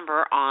whole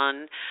number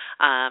on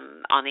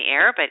the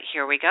air, but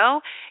here we go.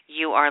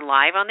 You are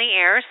live on the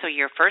air. So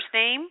your first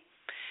name,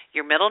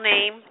 your middle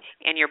name,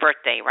 and your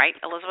birthday, right,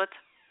 Elizabeth?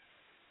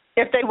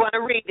 If they want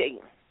a reading.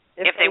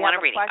 If they want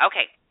a reading.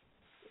 Okay.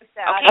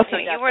 Okay. So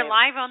you were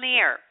live on the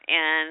air.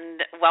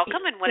 And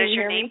welcome. And what is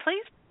your name,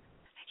 please?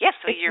 Yes,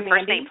 so your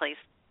first name, please.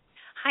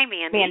 Hi,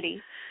 Mandy.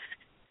 Mandy.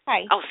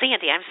 Hi. Oh,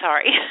 Sandy, I'm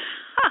sorry.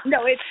 Okay,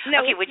 it's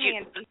Mandy.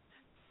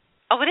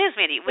 Oh, it is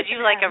Mandy. Would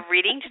you like a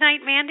reading tonight,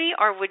 Mandy,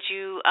 or would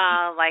you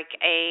like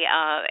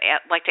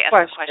to ask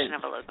a question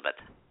of Elizabeth?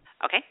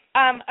 Okay.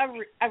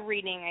 A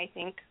reading, I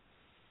think.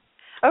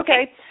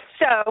 Okay.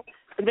 So,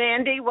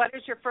 Mandy, what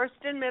is your first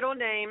and middle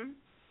name?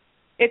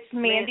 It's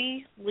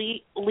Mandy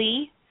Lee,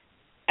 Lee.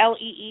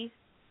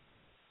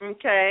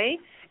 Okay.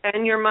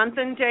 And your month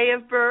and day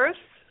of birth?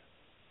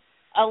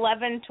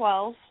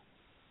 11/12.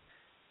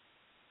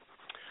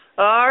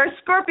 Or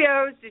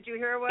Scorpios. Did you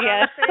hear what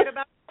I was saying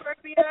about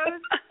Scorpios?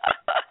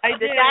 I did.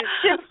 Did that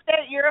tip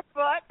at your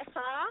foot,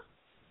 huh?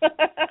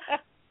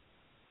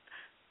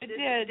 It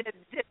did.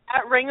 Did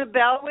that ring a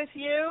bell with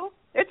you?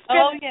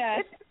 Oh,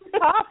 yes. It's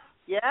tough.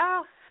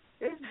 Yeah.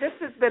 This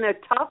has been a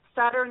tough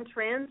Saturn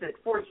transit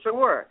for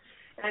sure.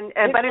 And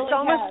but really it's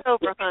almost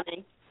over,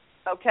 honey.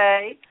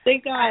 Okay?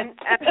 Thank God. And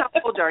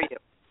how old are you?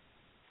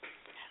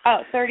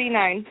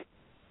 39.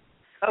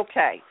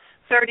 Okay,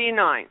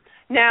 39.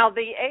 Now,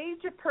 the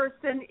age a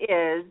person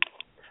is,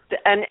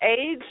 an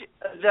age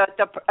that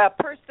a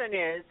person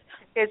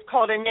is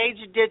called an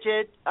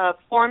age-digit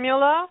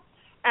formula,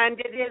 and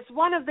it is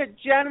one of the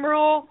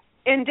general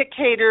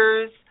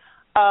indicators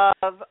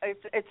of,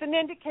 it's an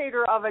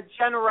indicator of a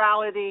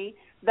generality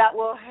that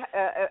will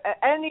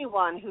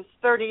anyone who's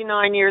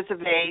 39 years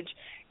of age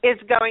is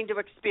going to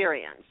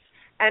experience.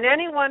 And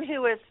anyone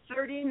who is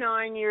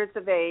 39 years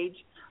of age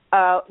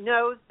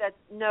know that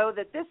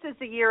this is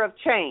a year of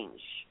change.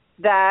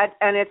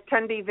 And it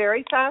can be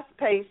very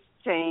fast-paced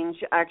change,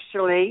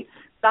 actually.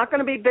 It's not going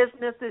to be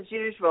business as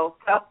usual.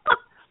 So,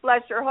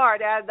 bless your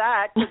heart, add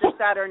that to the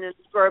Saturn in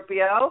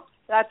Scorpio.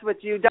 That's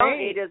what you don't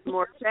need is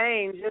more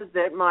change, is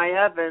it, my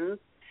heavens?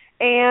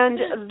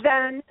 And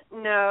then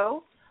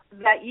know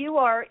that you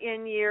are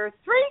in year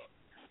 3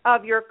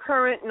 of your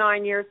current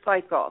 9-year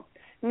cycle.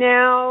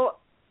 Now,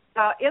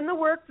 in the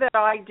work that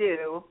I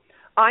do,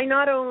 I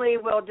not only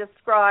will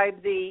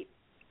describe the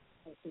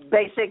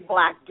basic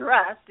black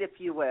dress, if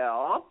you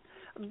will,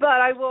 but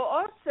I will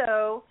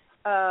also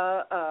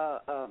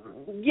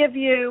give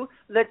you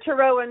the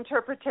tarot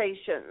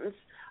interpretations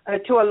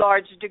to a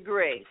large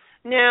degree.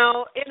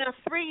 Now, in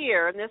a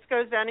 3-year, and this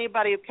goes to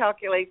anybody who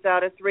calculates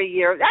out a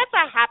 3-year, that's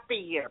a happy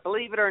year,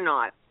 believe it or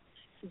not.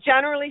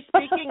 Generally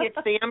speaking, it's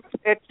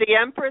the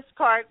Empress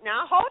card.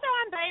 Now, hold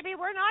on, baby,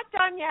 we're not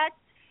done yet.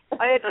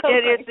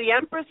 It is the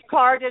Empress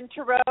card in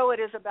Tarot. It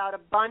is about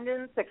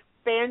abundance,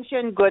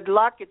 expansion, good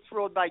luck. It's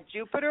ruled by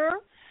Jupiter,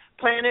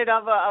 planet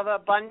of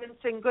abundance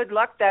and good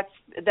luck.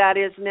 That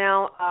is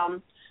now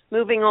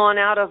moving on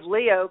out of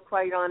Leo,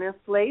 quite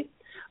honestly.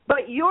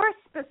 But your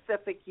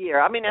specific year,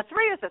 I mean, a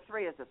 3 is a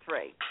 3 is a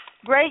 3.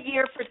 Great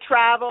year for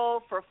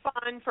travel, for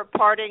fun, for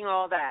partying,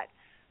 all that.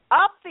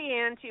 Up the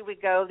ante we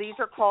go. These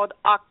are called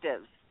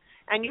octaves.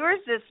 And yours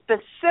is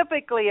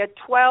specifically a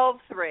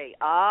 12-3.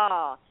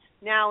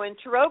 Now, in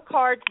Tarot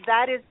cards,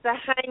 that is the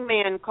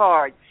Hangman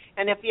card.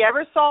 And if you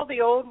ever saw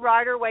the old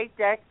Rider-Waite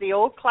deck, the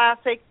old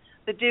classic,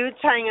 the dude's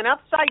hanging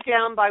upside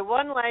down by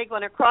one leg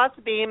on a cross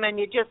beam, and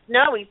you just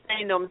know he's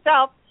saying to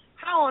himself,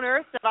 how on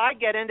earth did I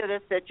get into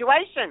this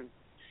situation?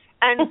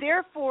 And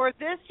therefore,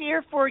 this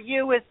year for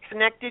you is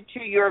connected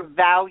to your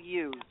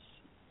values,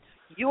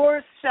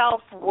 your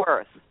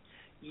self-worth,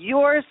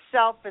 your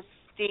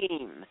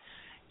self-esteem.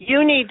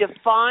 You need to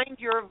find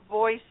your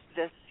voice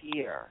this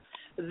year.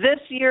 This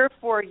year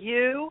for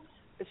you,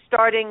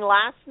 starting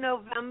last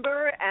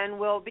November and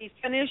will be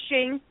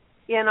finishing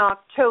in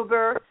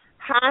October,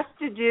 had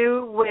to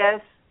do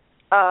with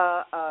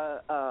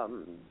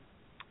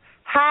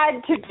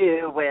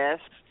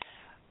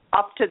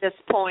up to this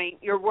point,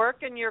 your work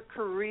and your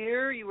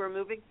career. You were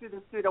moving through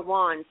the Suit of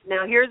Wands.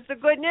 Now, here's the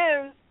good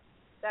news.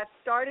 That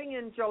starting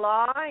in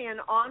July and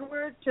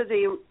onward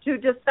to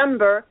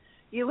December,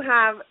 you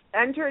have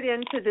entered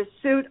into the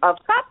Suit of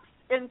Cups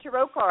in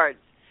Tarot cards.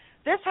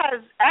 This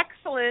has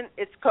excellent,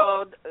 it's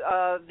called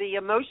the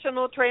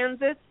emotional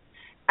transits,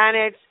 and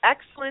it's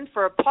excellent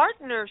for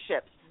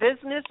partnerships,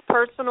 business,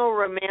 personal,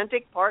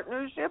 romantic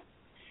partnerships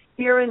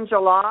here in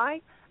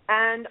July,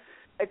 and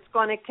it's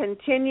going to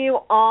continue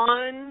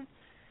on.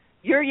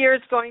 Your year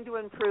is going to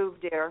improve,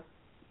 dear.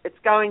 It's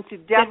going to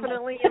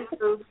definitely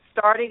improve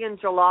starting in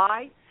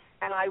July,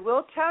 and I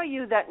will tell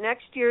you that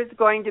next year is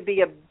going to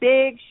be a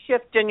big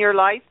shift in your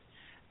life,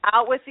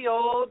 out with the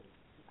old,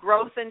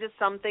 growth into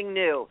something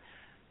new.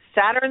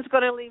 Saturn's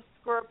going to leave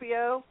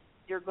Scorpio.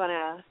 You're going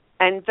to,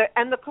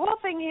 and the cool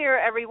thing here,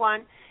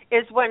 everyone,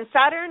 is when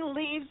Saturn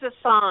leaves a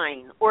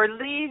sign or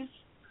leaves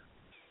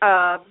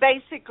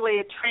basically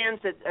a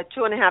transit, a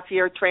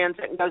 2.5-year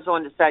transit, and goes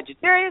on to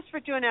Sagittarius for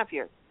 2.5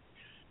 years.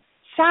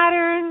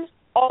 Saturn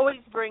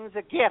always brings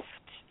a gift.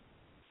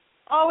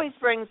 Always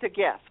brings a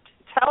gift.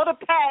 Tell to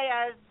pay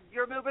as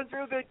you're moving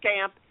through boot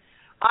camp.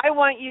 I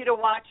want you to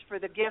watch for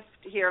the gift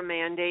here,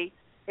 Mandy.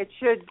 It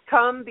should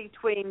come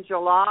between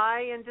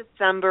July and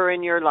December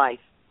in your life.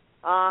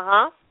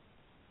 Okay.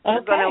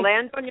 You're going to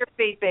land on your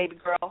feet, baby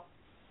girl.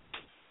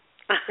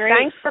 Great.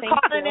 Thanks for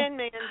calling in,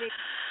 Mandy.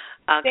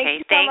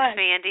 Okay, thanks,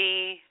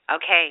 Mandy.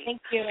 Okay.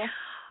 Thank you.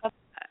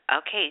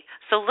 Okay,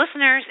 so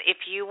listeners, if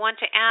you want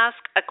to ask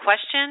a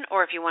question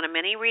or if you want a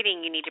mini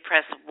reading, you need to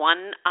press 1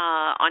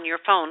 on your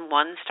phone,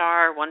 1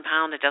 star, 1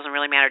 pound, it doesn't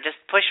really matter. Just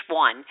push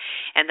 1,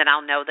 and then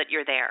I'll know that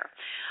you're there.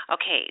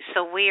 Okay,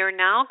 so we are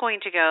now going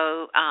to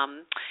go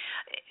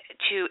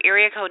to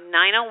area code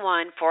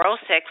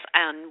 901-406,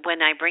 and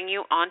when I bring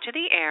you onto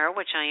the air,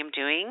 which I am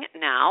doing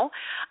now,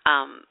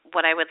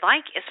 what I would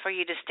like is for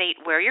you to state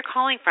where you're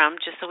calling from,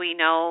 just so we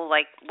know,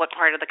 like, what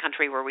part of the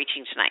country we're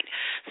reaching tonight.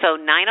 So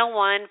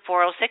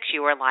 901-406,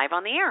 you are live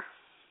on the air.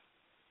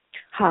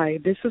 Hi,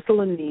 this is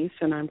Lanice,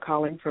 and I'm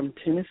calling from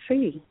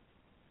Tennessee.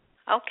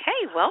 Okay,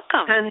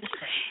 welcome.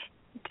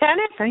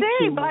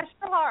 Tennessee, bless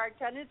your heart,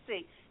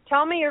 Tennessee.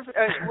 Tell me,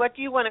 what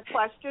do you want, a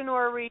question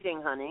or a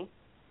reading, honey?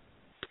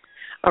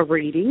 A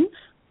reading.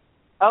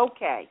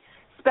 Okay.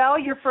 Spell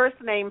your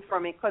first name for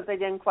me because I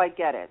didn't quite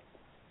get it.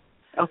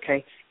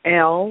 Okay.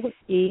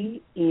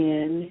 Lenese.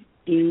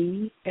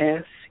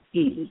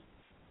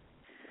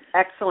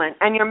 Excellent.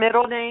 And your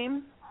middle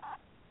name?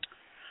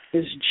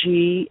 Is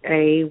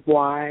Gaytrell.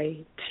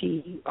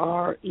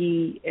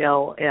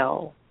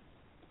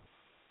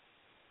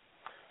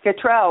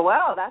 Cottrell.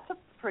 Wow, that's a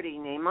pretty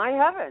name. My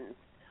heavens.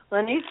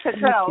 Lenese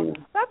Cottrell.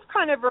 That's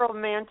kind of a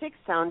romantic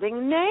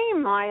sounding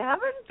name. My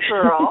heavens,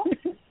 girl.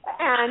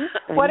 And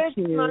what is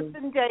the month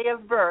and day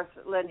of birth,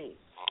 Lenese?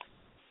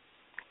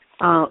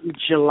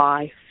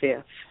 July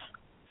 5th.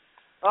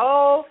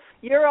 Oh,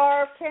 you're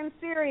our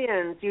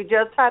Cancerians. You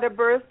just had a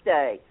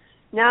birthday.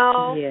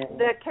 Now,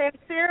 the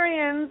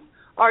Cancerians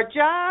are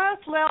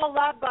just little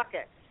love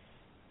buckets.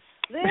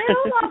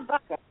 Little love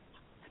buckets.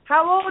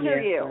 How old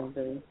are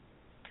you?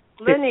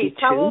 Lenese,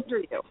 how old are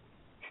you?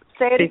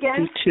 Say it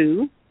again.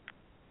 52.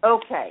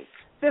 Okay,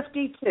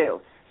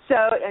 52. So,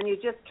 and you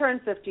just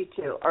turned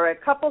 52. All right,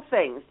 a couple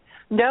things.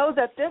 Know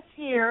that this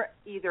year,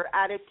 either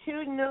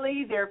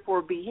attitudinally,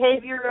 therefore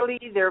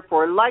behaviorally,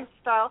 therefore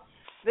lifestyle,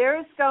 there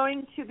is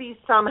going to be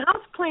some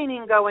house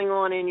cleaning going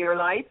on in your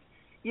life.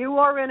 You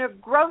are in a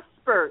growth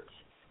spurt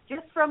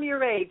just from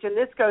your age, and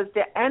this goes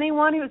to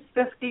anyone who's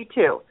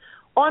 52.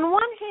 On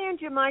one hand,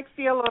 you might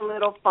feel a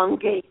little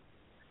funky.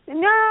 You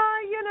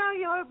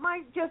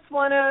might just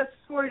want to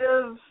sort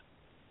of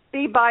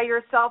be by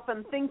yourself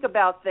and think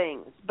about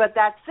things. But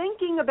that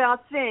thinking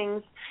about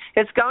things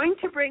is going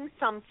to bring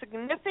some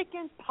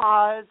significant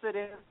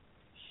positive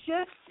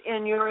shifts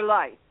in your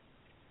life.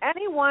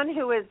 Anyone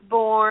who is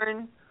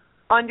born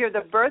under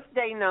the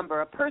birthday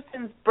number, a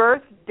person's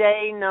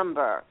birthday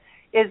number,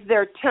 is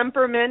their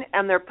temperament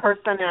and their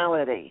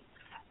personality.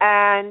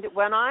 And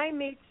when I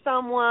meet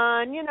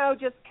someone,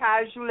 just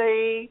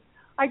casually,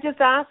 I just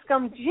ask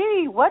them,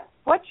 gee,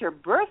 what's your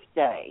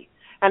birthday?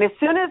 And as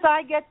soon as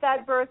I get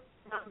that birth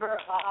number,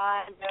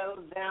 I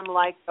know them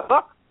like the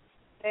book,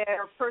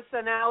 their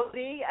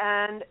personality,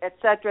 and et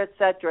cetera, et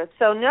cetera.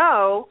 So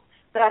know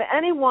that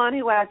anyone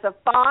who has a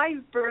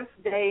 5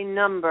 birthday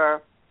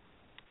number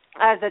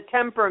as a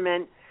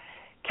temperament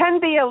can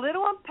be a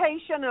little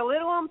impatient, a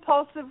little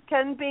impulsive,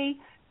 can be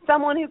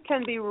someone who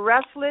can be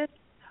restless.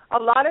 A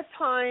lot of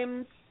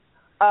times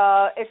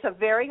it's a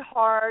very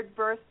hard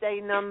birthday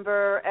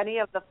number, any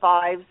of the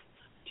 5s,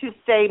 to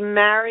stay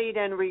married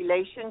in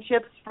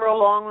relationships for a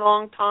long,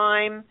 long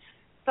time.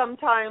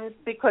 Sometimes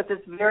because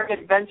it's very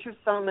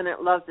adventuresome and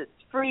it loves its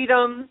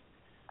freedom.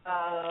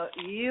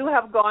 You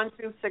have gone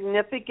through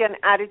significant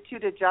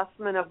attitude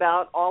adjustment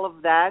about all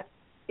of that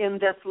in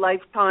this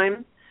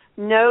lifetime.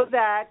 Know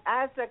that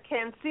as a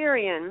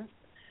Cancerian,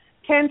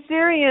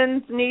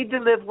 Cancerians need to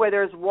live where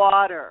there's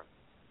water.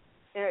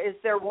 Is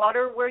there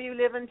water where you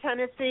live in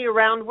Tennessee,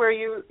 around where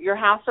your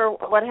house or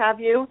what have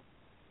you?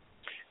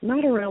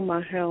 Not around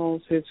my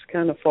house. It's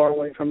kind of far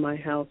away from my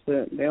house.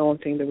 The only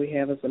thing that we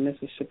have is the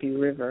Mississippi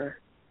River.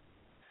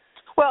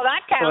 Well,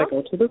 that counts. So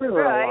I go to the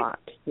river a lot.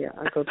 Yeah,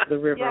 I go to the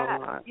river a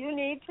lot. You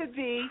need to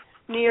be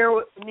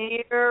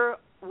near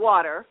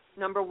water,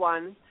 number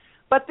one.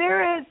 But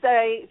there is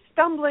a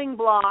stumbling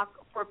block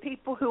for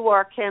people who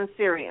are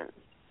Cancerians.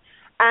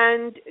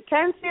 And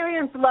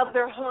Cancerians love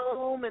their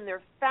home and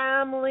their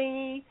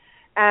family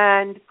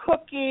and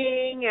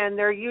cooking, and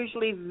they're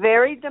usually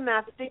very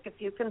domestic, if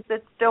you can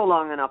sit still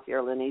long enough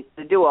here, Lenese,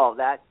 to do all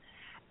that.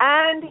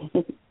 And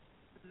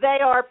they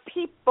are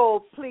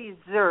people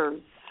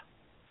pleasers.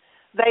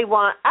 They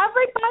want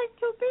everybody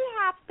to be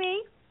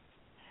happy,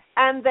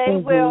 and they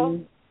will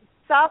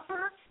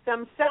suffer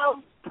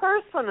themselves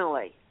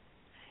personally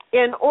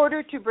in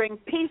order to bring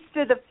peace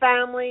to the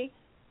family,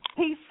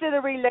 peace to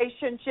the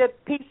relationship,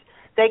 peace.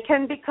 They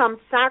can become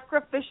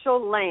sacrificial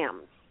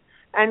lambs.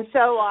 And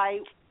so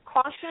I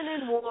caution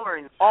and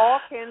warn all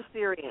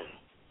Cancerians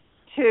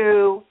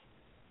to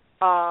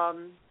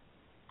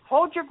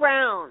hold your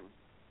ground.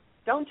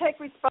 Don't take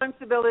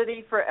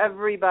responsibility for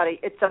everybody.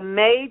 It's a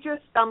major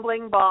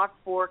stumbling block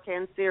for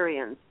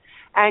Cancerians.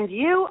 And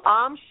you,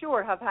 I'm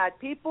sure, have had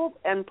people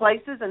and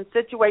places and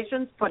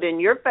situations put in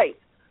your face,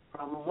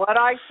 from what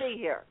I see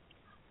here,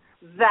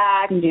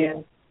 that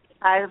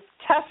have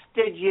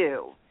tested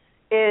you.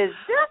 Is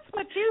this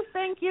what you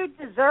think you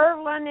deserve,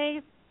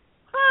 Lenese?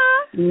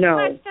 Huh? No.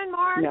 Question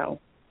mark? No.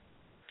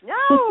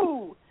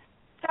 No.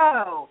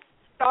 So,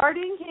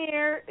 starting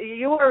here,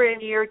 you are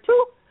in year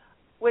 2,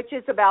 which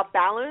is about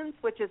balance,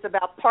 which is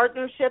about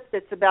partnerships.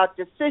 It's about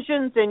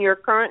decisions in your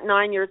current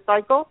 9-year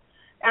cycle.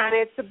 And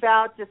it's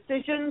about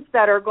decisions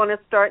that are going to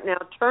start now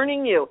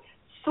turning you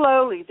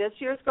slowly. This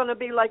year's going to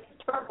be like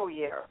a turtle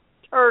year.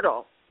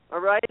 Turtle.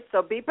 All right?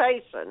 So be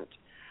patient.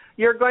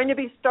 You're going to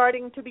be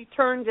starting to be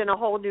turned in a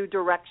whole new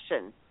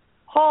direction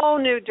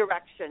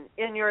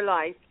in your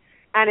life.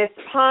 And it's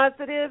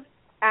positive,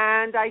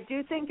 and I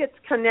do think it's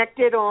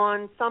connected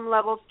on some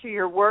levels to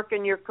your work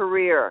and your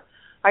career.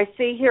 I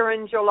see here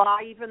in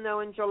July, even though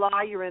in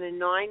July you're in a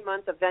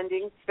 9-month of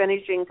ending,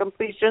 finishing,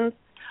 completions,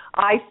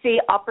 I see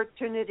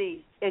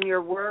opportunities in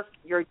your work,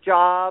 your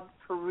job,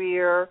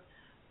 career,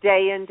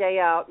 day in, day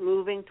out,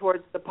 moving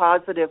towards the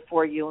positive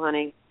for you,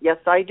 honey. Yes,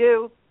 I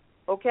do.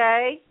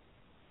 Okay?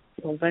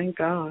 Well, thank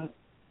God.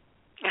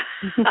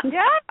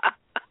 Yeah.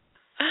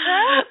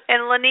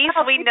 And Lenise,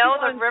 we know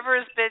the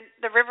rivers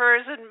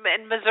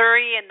in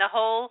Missouri and the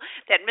whole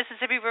that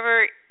Mississippi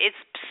River, it's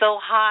so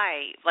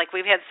high. Like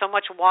we've had so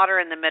much water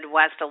in the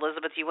Midwest,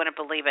 Elizabeth, you wouldn't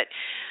believe it.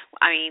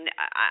 I mean,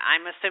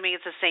 I'm assuming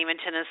it's the same in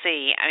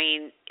Tennessee. I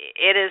mean,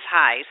 it is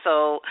high.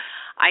 So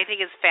I think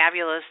it's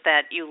fabulous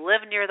that you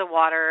live near the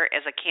water.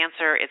 As a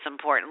Cancer, it's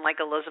important. Like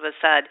Elizabeth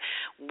said,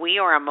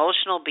 we are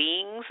emotional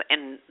beings,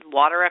 and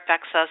water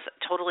affects us,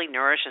 totally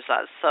nourishes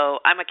us. So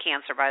I'm a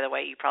Cancer, by the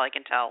way. You probably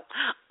can tell.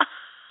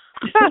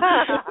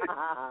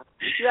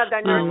 You have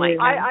that.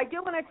 I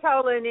do want to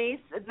tell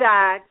Lenise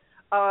that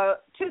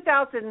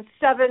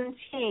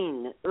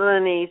 2017,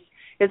 Lenise,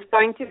 is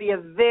going to be a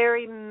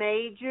very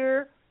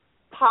major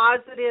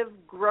positive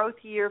growth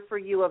year for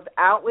you of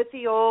out with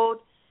the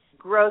old,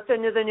 growth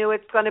into the new.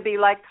 It's going to be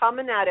like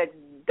coming out of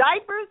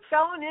diapers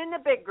going into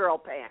big girl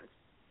pants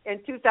in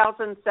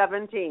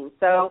 2017.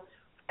 So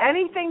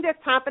anything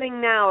that's happening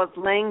now is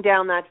laying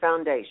down that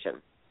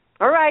foundation.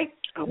 All right.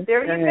 Okay.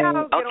 There you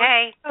go.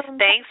 Okay.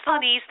 Thanks,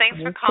 Lenise. Thanks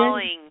for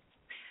calling.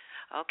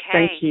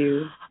 Okay. Thank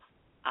you.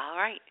 All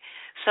right.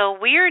 So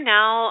we are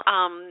now,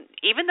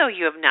 even though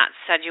you have not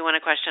said you want a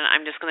question,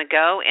 I'm just going to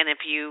go, and if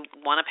you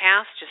want to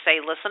pass, just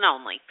say listen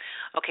only.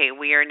 Okay,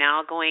 we are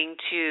now going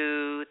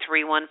to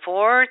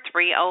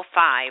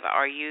 314-305.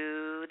 Are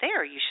you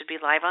there? You should be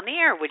live on the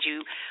air. Would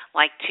you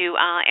like to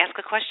ask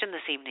a question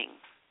this evening?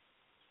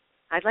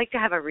 I'd like to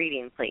have a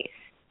reading, please.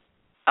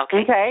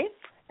 Okay.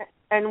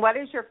 And what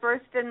is your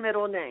first and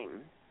middle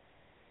name?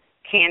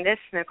 Candace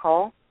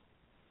Nicole.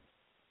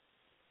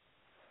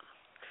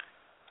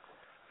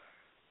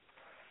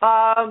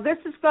 This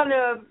is going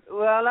to,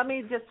 well, let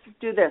me just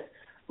do this.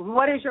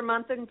 What is your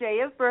month and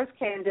day of birth,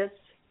 Candace?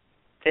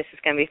 This is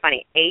going to be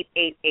funny.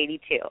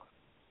 8/8/82.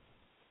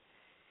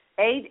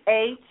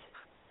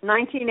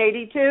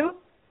 8/8/1982?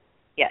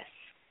 Yes.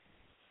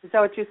 Is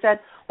that what you said?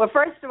 Well,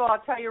 first of all,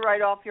 I'll tell you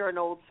right off, you're an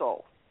old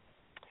soul.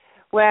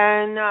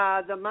 When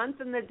the month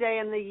and the day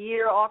and the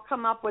year all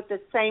come up with the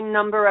same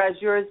number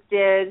as yours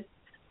did,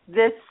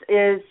 this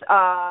is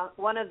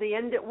one of the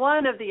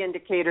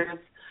indicators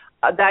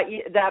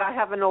that I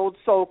have an old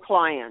soul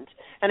client.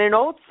 And an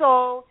old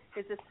soul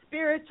is a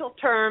spiritual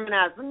term and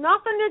has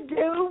nothing to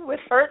do with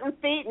hurting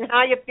feet and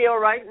how you feel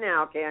right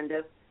now,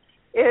 Candace.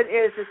 It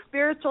is a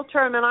spiritual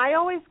term, and I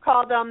always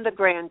call them the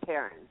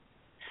grandparents.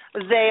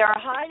 They are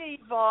highly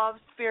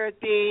evolved spirit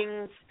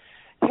beings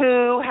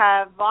who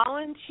have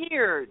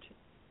volunteered.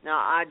 Now,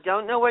 I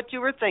don't know what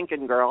you were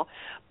thinking, girl,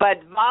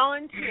 but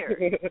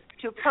volunteered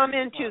to come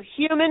into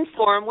human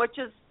form, which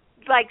is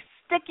like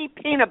sticky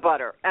peanut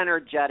butter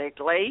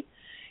energetically,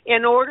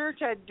 in order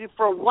to do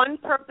for one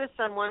purpose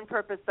and one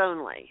purpose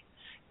only,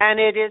 and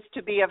it is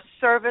to be of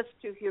service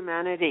to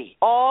humanity.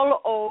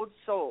 All old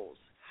souls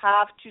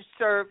have to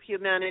serve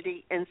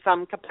humanity in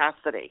some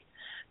capacity.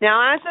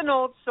 Now, as an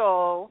old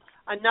soul,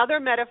 another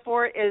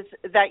metaphor is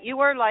that you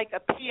are like a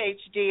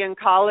PhD in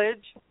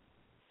college,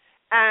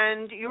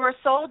 and your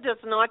soul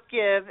does not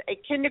give a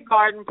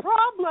kindergarten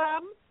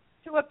problem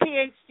to a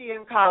PhD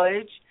in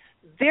college.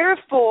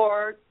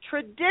 Therefore,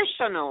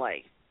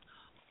 traditionally,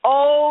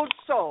 old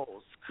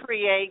souls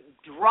create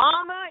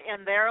drama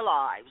in their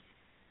lives,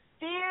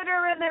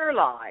 theater in their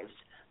lives.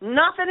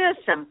 Nothing is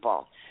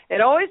simple.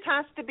 It always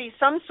has to be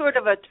some sort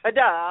of a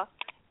ta-da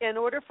in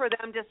order for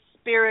them to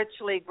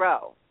spiritually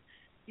grow.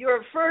 You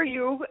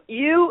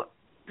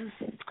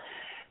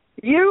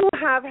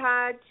have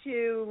had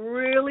to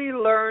really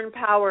learn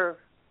power,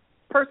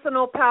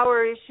 personal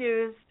power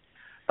issues,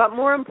 but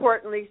more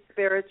importantly,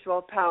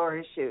 spiritual power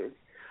issues.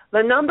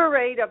 The number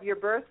 8 of your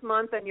birth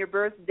month and your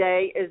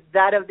birthday is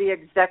that of the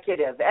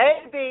executive.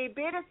 A, B,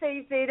 B to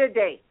C, C to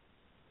D.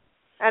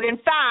 And in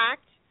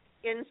fact,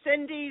 in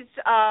Cynde's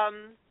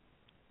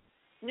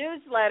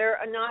newsletter,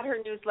 not her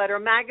newsletter,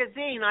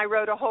 magazine, I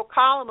wrote a whole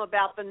column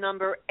about the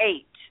number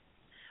 8,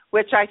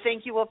 which I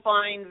think you will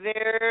find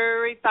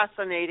very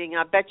fascinating.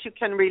 I bet you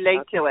can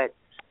relate to it.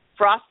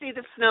 Frosty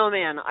the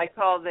Snowman, I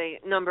call the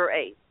number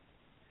 8.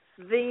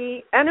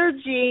 The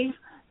energy,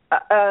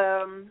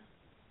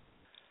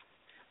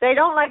 they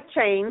don't like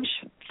change,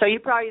 so you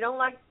probably don't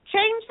like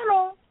change at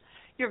all.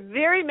 You're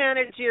very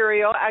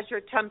managerial as your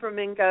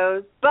temperament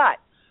goes, but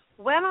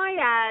when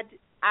I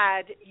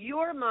add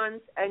your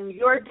month and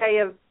your day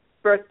of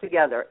birth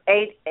together,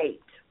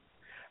 8/8,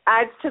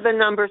 adds to the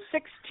number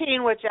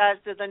 16, which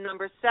adds to the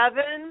number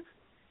 7,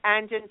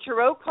 and in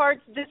tarot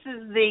cards, this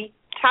is the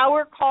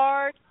Tower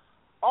card.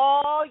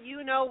 All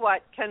you know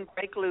what can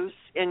break loose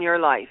in your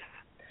life.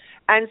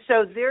 And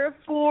so,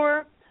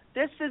 therefore,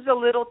 this is a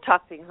little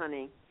toughing,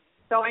 honey.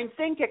 So I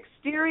think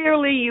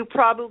exteriorly you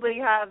probably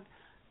have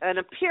an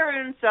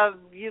appearance of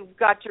you've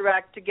got your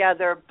act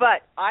together,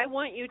 but I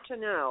want you to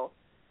know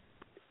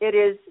it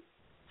is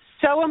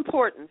so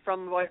important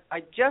from what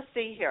I just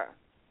see here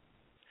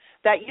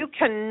that you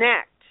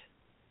connect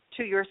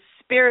to your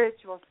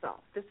spiritual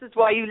self. This is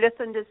why you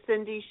listen to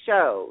Cynde's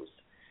shows,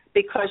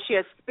 because she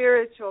has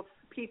spiritual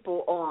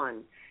people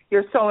on.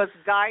 Your soul is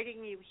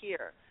guiding you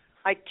here.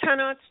 I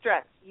cannot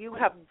stress, you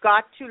have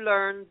got to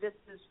learn this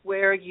is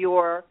where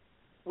your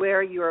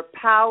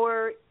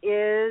power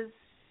is,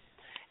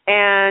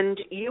 and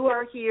you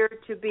are here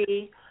to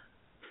be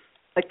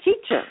a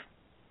teacher,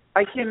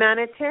 a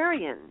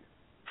humanitarian,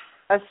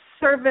 a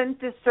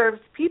servant that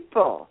serves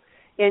people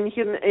in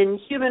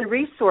human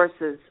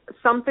resources,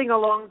 something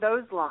along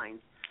those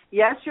lines.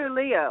 Yes, you're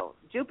Leo.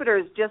 Jupiter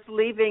is just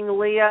leaving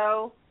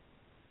Leo.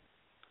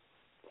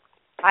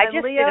 I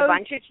just did a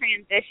bunch of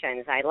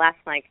transitions. I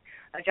left a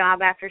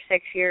job after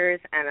 6 years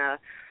and a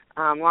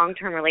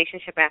long-term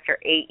relationship after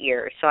 8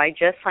 years. So I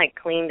just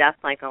cleaned up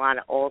a lot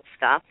of old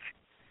stuff.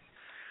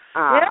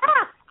 Yeah,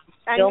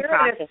 and still you're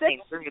processing in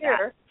a 6th through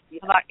year.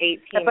 that. About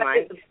 18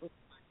 months.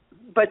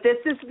 But this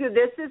is good.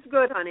 This is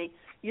good, honey.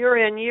 You're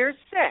in year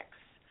 6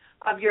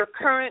 of your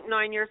current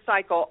 9-year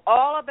cycle.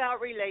 All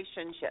about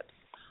relationships,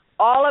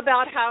 all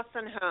about house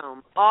and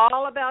home,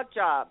 all about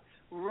job.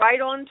 Right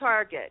on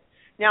target.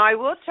 Now, I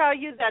will tell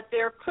you that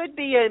there could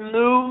be a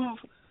move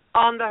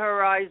on the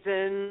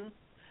horizon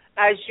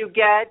as you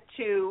get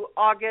to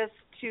August,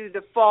 to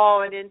the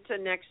fall, and into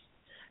next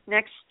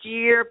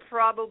year,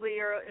 probably,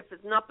 or if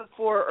it's not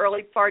before,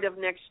 early part of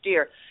next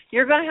year.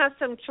 You're going to have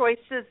some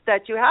choices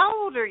that you. How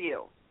old are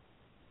you?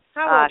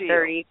 How old are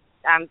 30. you?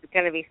 I'm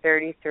going to be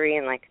 33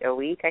 in a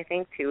week, I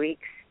think, 2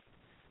 weeks.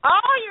 Oh,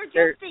 you're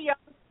just a young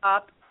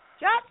pup.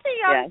 Just a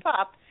young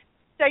pup.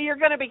 So you're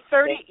going to be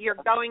 30. You're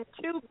going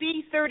to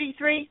be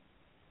 33?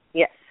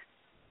 Yes.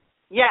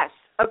 Yes.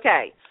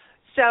 Okay.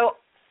 So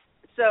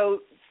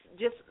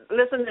just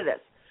listen to this.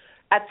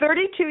 At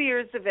 32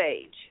 years of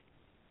age,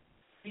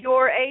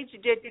 your age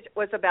digit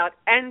was about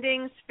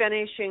endings,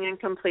 finishing, and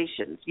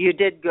completions. You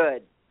did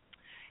good.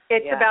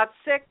 It's about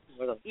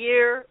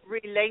 6-year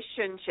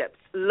relationships,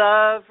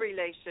 love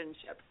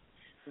relationships.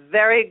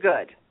 Very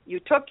good. You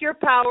took your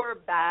power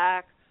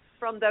back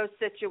from those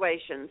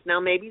situations. Now,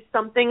 maybe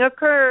something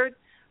occurred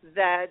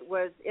that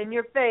was in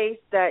your face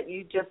that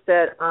you just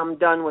said, I'm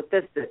done with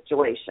this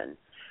situation.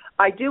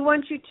 I do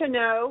want you to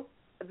know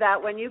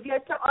that when you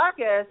get to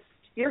August,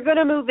 you're going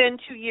to move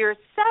into year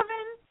 7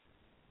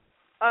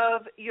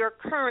 of your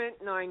current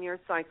 9-year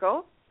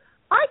cycle.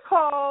 I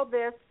call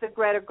this the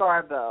Greta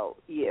Garbo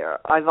year.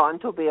 I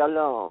want to be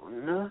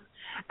alone.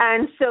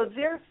 And so,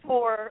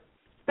 therefore,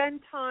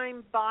 spend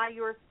time by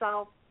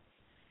yourself,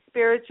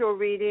 spiritual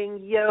reading,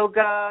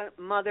 yoga,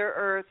 Mother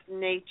Earth,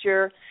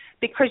 nature,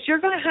 because you're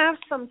going to have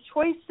some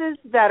choices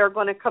that are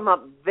going to come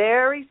up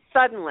very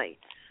suddenly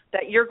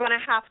that you're going to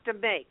have to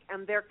make,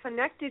 and they're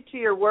connected to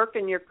your work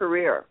and your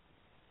career.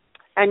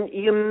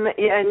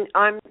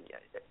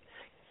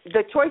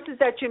 The choices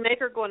that you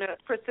make are going to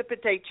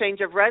precipitate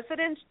change of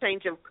residence,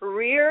 change of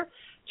career,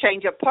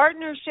 change of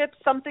partnership,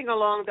 something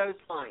along those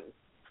lines.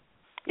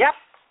 Yep.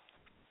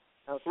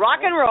 Okay.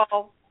 Rock and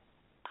roll.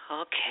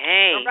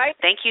 Okay. All right.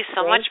 Thank you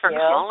so much for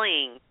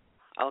calling.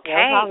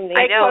 Okay.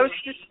 Stay close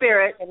to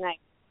spirit. Good night.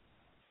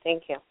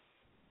 Thank you.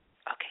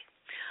 Okay.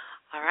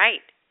 All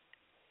right.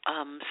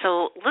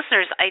 So,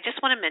 listeners, I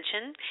just want to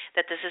mention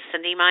that this is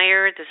Cynde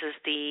Meyer. This is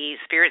the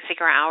Spirit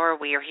Seeker Hour.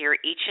 We are here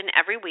each and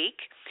every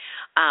week,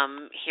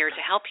 here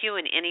to help you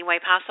in any way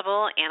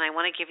possible. And I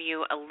want to give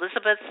you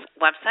Elizabeth's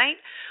website,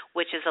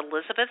 which is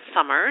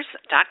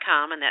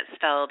elizabethsummers.com, and that's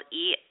spelled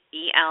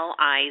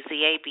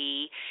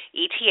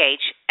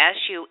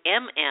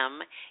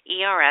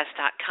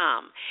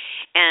ElizabethSummers.com.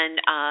 And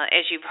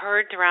as you've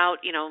heard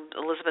throughout,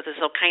 Elizabeth has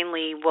so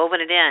kindly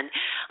woven it in.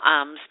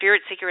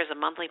 Spirit Seeker is a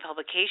monthly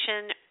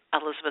publication.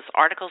 Elizabeth's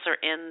articles are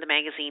in the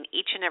magazine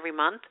each and every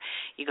month.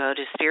 You go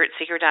to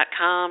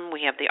spiritseeker.com.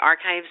 We have the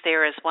archives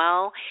there as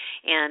well.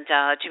 And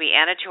to be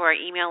added to our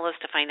email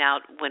list to find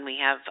out when we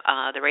have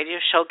the radio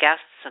show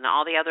guests and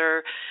all the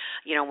other,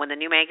 when the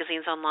new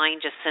magazine's online,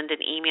 just send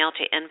an email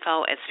to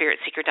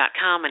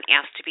info@spiritseeker.com and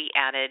ask to be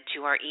added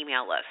to our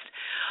email list.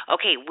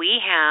 Okay, we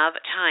have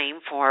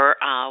time for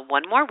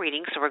one more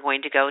reading, so we're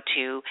going to go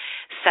to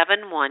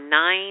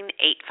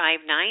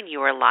 719-859.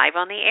 You are live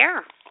on the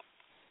air.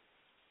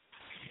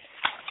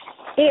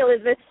 Hey,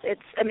 Elizabeth.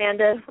 It's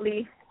Amanda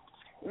Lee.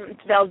 It's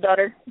Val's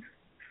daughter.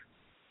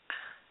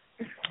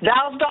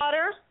 Val's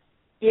daughter?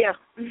 Yeah.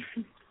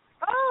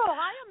 Oh,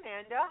 hi,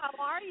 Amanda. How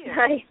are you?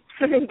 Hi.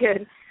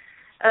 Good.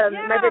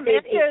 My birthday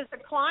is a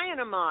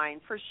client of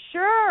mine, for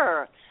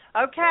sure.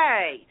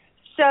 Okay.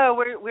 So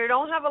we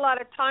don't have a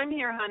lot of time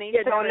here, honey.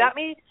 Yeah, so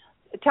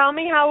tell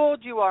me how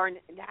old you are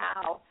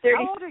now. 30,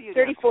 how old are you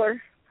 34.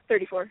 Now?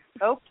 34.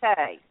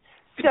 Okay.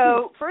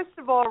 So, first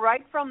of all,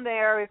 right from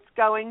there, it's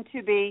going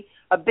to be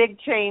a big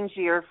change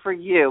year for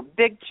you,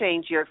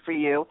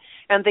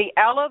 And the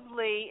L of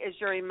Lee is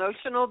your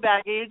emotional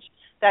baggage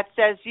that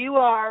says you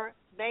are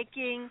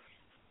making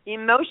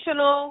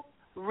emotional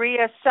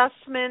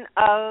reassessment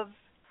of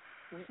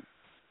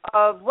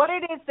what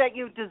it is that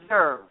you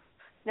deserve.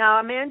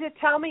 Now, Amanda,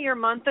 tell me your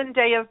month and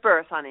day of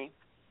birth, honey.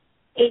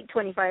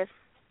 8/25.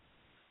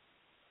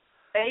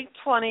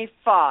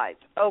 8/25.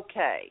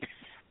 Okay.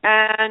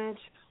 And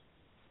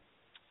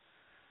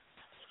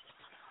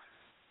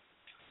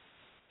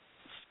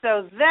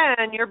So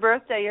then your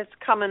birthday is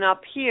coming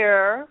up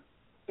here.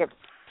 Yep.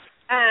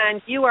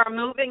 And you are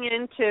moving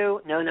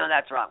into, no,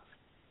 that's wrong.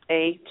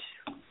 8.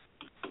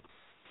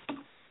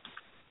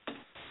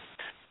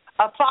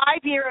 A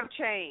 5-year of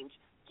change.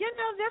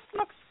 This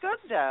looks good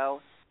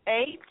though.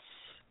 8.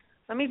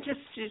 Let me just,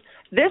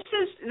 this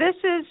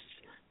is,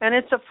 and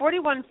it's a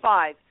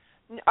 41.5.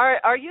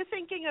 Are you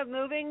thinking of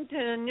moving to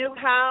a new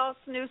house,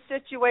 new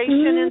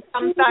situation in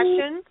some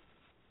fashion?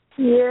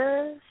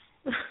 Yes.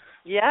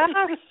 Yes.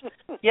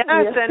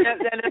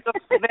 And it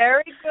looks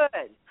very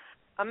good.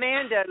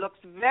 Amanda, it looks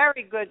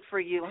very good for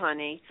you,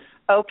 honey.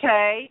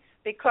 Okay?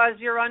 Because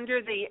you're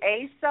under the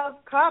Ace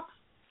of Cups,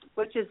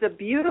 which is a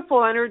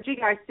beautiful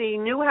energy. I see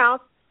new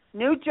house,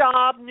 new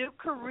job, new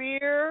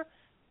career.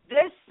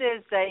 This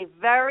is a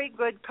very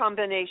good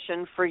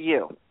combination for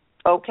you.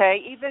 Okay?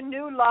 Even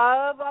new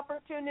love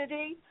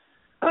opportunity,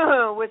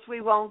 which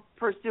we won't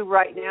pursue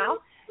right now.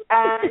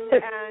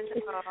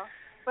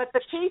 But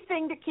the key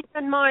thing to keep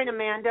in mind,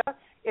 Amanda,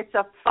 it's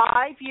a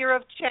 5-year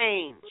of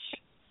change.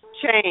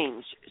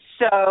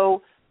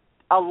 So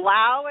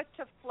allow it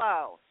to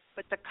flow.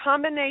 But the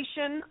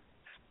combination,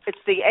 it's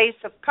the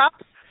Ace of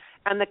Cups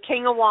and the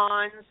King of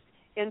Wands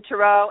in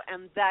Tarot,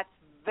 and that's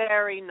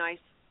very nice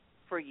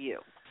for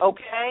you.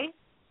 Okay?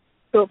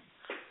 Cool.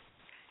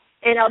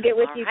 And I'll get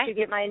with All you right. to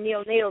get my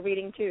neonatal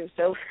reading too.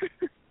 So.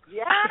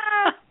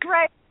 Yes,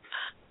 great.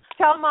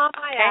 Tell Mom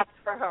I asked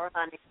for her,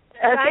 honey.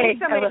 Okay.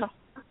 Thanks, Amanda.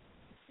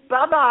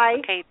 Bye-bye.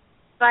 Okay.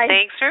 Bye.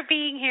 Thanks for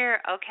being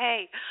here.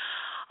 Okay.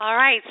 All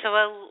right. So,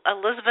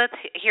 Elizabeth,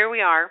 here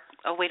we are.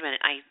 Oh, wait a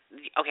minute. I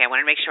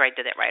want to make sure I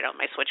did it right on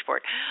my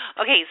switchboard.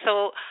 Okay.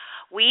 So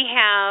we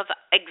have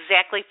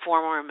exactly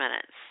 4 more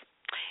minutes.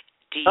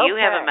 Do you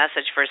have a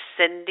message for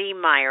Cynde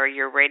Meyer,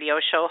 your radio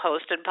show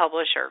host and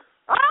publisher?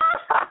 Okay.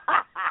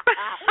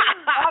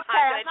 I'm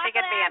going to take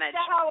advantage.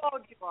 How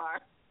old you are.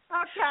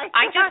 Okay.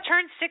 I just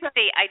turned 60.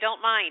 I don't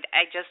mind.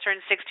 I just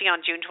turned 60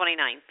 on June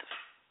 29th.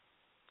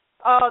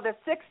 Oh, the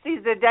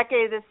 60s, the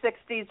decade of the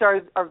 60s are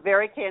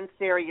very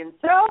Cancerian.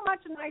 So much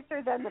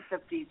nicer than the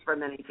 50s for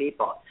many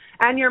people.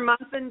 And your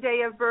month and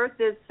day of birth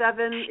is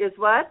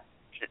what?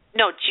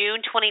 No,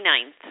 June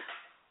 29th.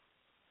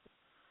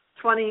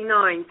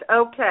 29th.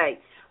 Okay.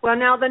 Well,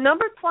 now the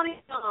number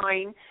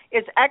 29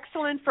 is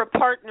excellent for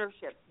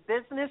partnerships,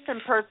 business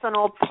and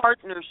personal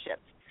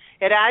partnerships.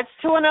 It adds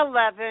to an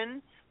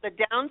 11. The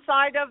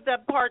downside of the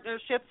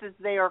partnerships is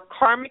they are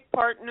karmic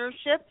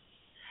partnerships,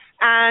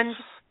 and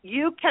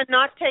you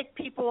cannot take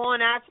people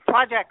on as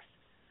projects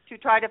to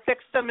try to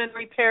fix them and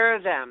repair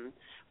them.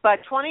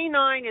 But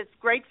 29 is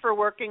great for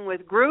working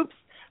with groups.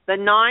 The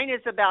 9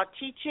 is about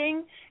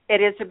teaching.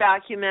 It is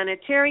about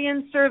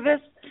humanitarian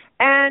service.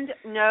 And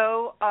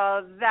know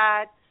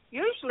that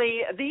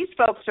usually these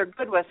folks are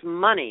good with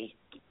money,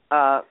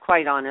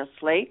 quite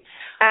honestly.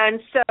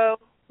 And so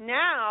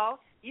now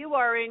you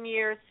are in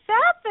year 7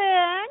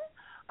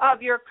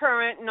 of your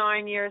current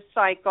 9-year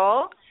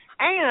cycle.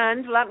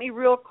 And let me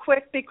real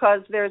quick,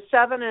 because there's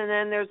 7 and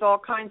then there's all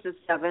kinds of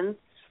 7s.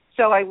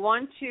 So I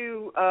want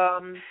to,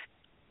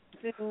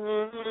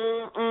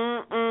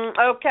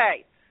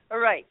 okay, all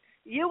right.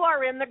 You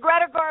are in the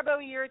Greta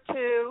Garbo year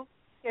 2.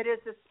 It is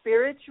a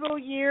spiritual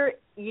year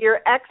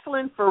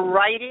excellent for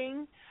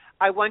writing.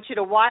 I want you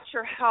to watch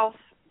your health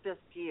this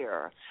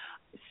year.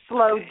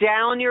 Slow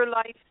down your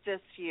life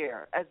this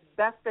year as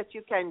best that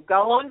you can.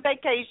 Go on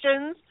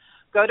vacations.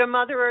 Go to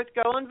Mother Earth.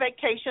 Go on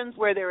vacations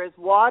where there is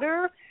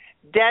water,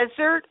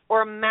 desert,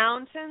 or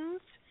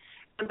mountains.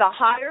 And the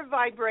higher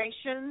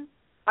vibration,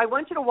 I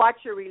want you to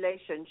watch your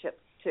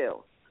relationships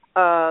too.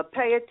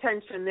 Pay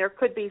attention. There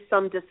could be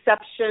some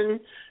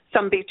deception,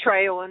 some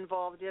betrayal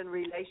involved in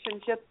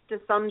relationships to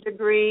some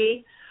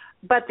degree.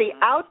 But the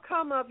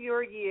outcome of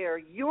your year,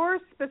 your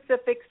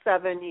specific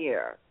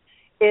 7-year,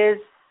 is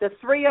the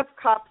 3 of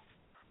Cups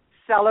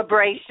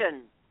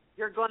celebration.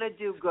 You're going to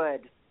do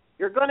good.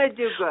 You're going to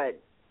do good.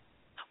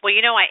 Well,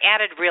 I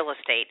added real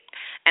estate,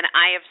 and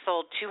I have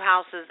sold 2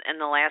 houses in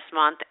the last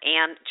month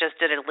and just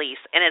did a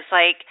lease. And it's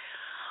like,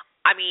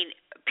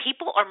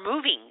 people are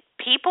moving.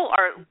 People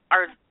are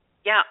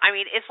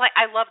it's like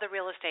I love the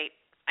real estate.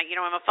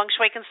 I'm a feng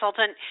shui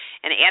consultant,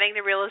 and adding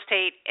the real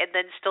estate and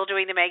then still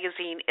doing the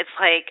magazine, it's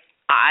like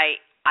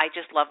I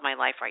just love my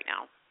life right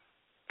now.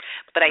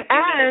 But I do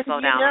need to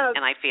slow down,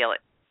 and I feel it.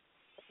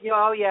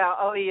 Oh yeah.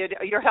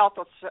 Your health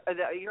will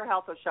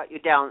shut you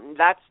down. And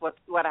that's what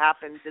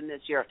happens in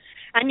this year.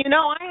 And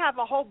I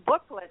have a whole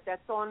booklet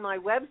that's on my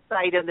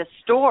website in the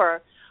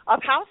store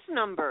of house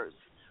numbers,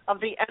 of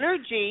the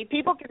energy.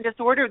 People can just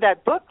order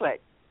that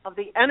booklet of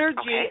the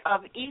energy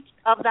of each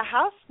of the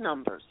house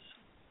numbers.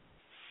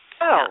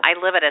 Yeah, I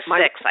live at a 6.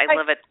 I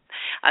live at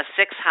a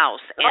 6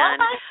 house,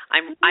 and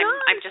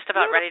I'm just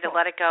about ready to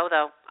let it go.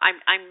 Though I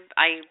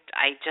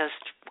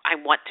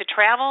want to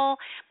travel.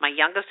 My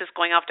youngest is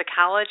going off to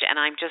college, and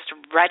I'm just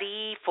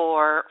ready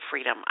for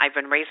freedom. I've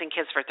been raising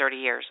kids for 30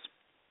 years.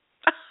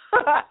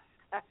 Elizabeth,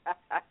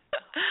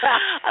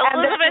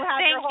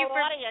 thank you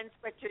for audience,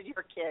 which is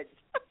your kids.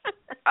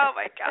 Oh,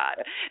 my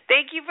God.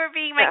 Thank you for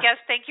being my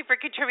guest. Thank you for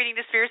contributing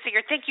to Spirit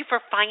Seeker. Thank you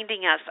for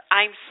finding us.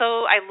 I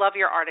love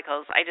your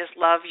articles. I just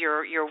love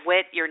your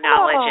wit, your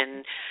knowledge,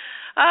 and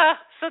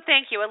so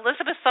thank you.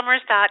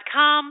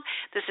 ElizabethSummers.com.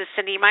 This is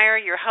Cynde Meyer,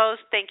 your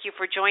host. Thank you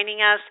for joining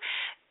us.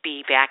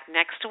 Be back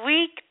next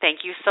week.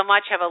 Thank you so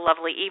much. Have a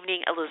lovely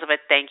evening. Elizabeth,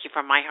 thank you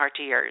from my heart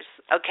to yours.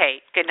 Okay.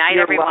 Good night,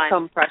 everyone.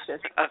 You're welcome,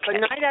 precious. Okay.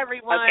 Good night,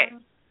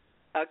 everyone.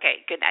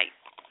 Okay. Good night.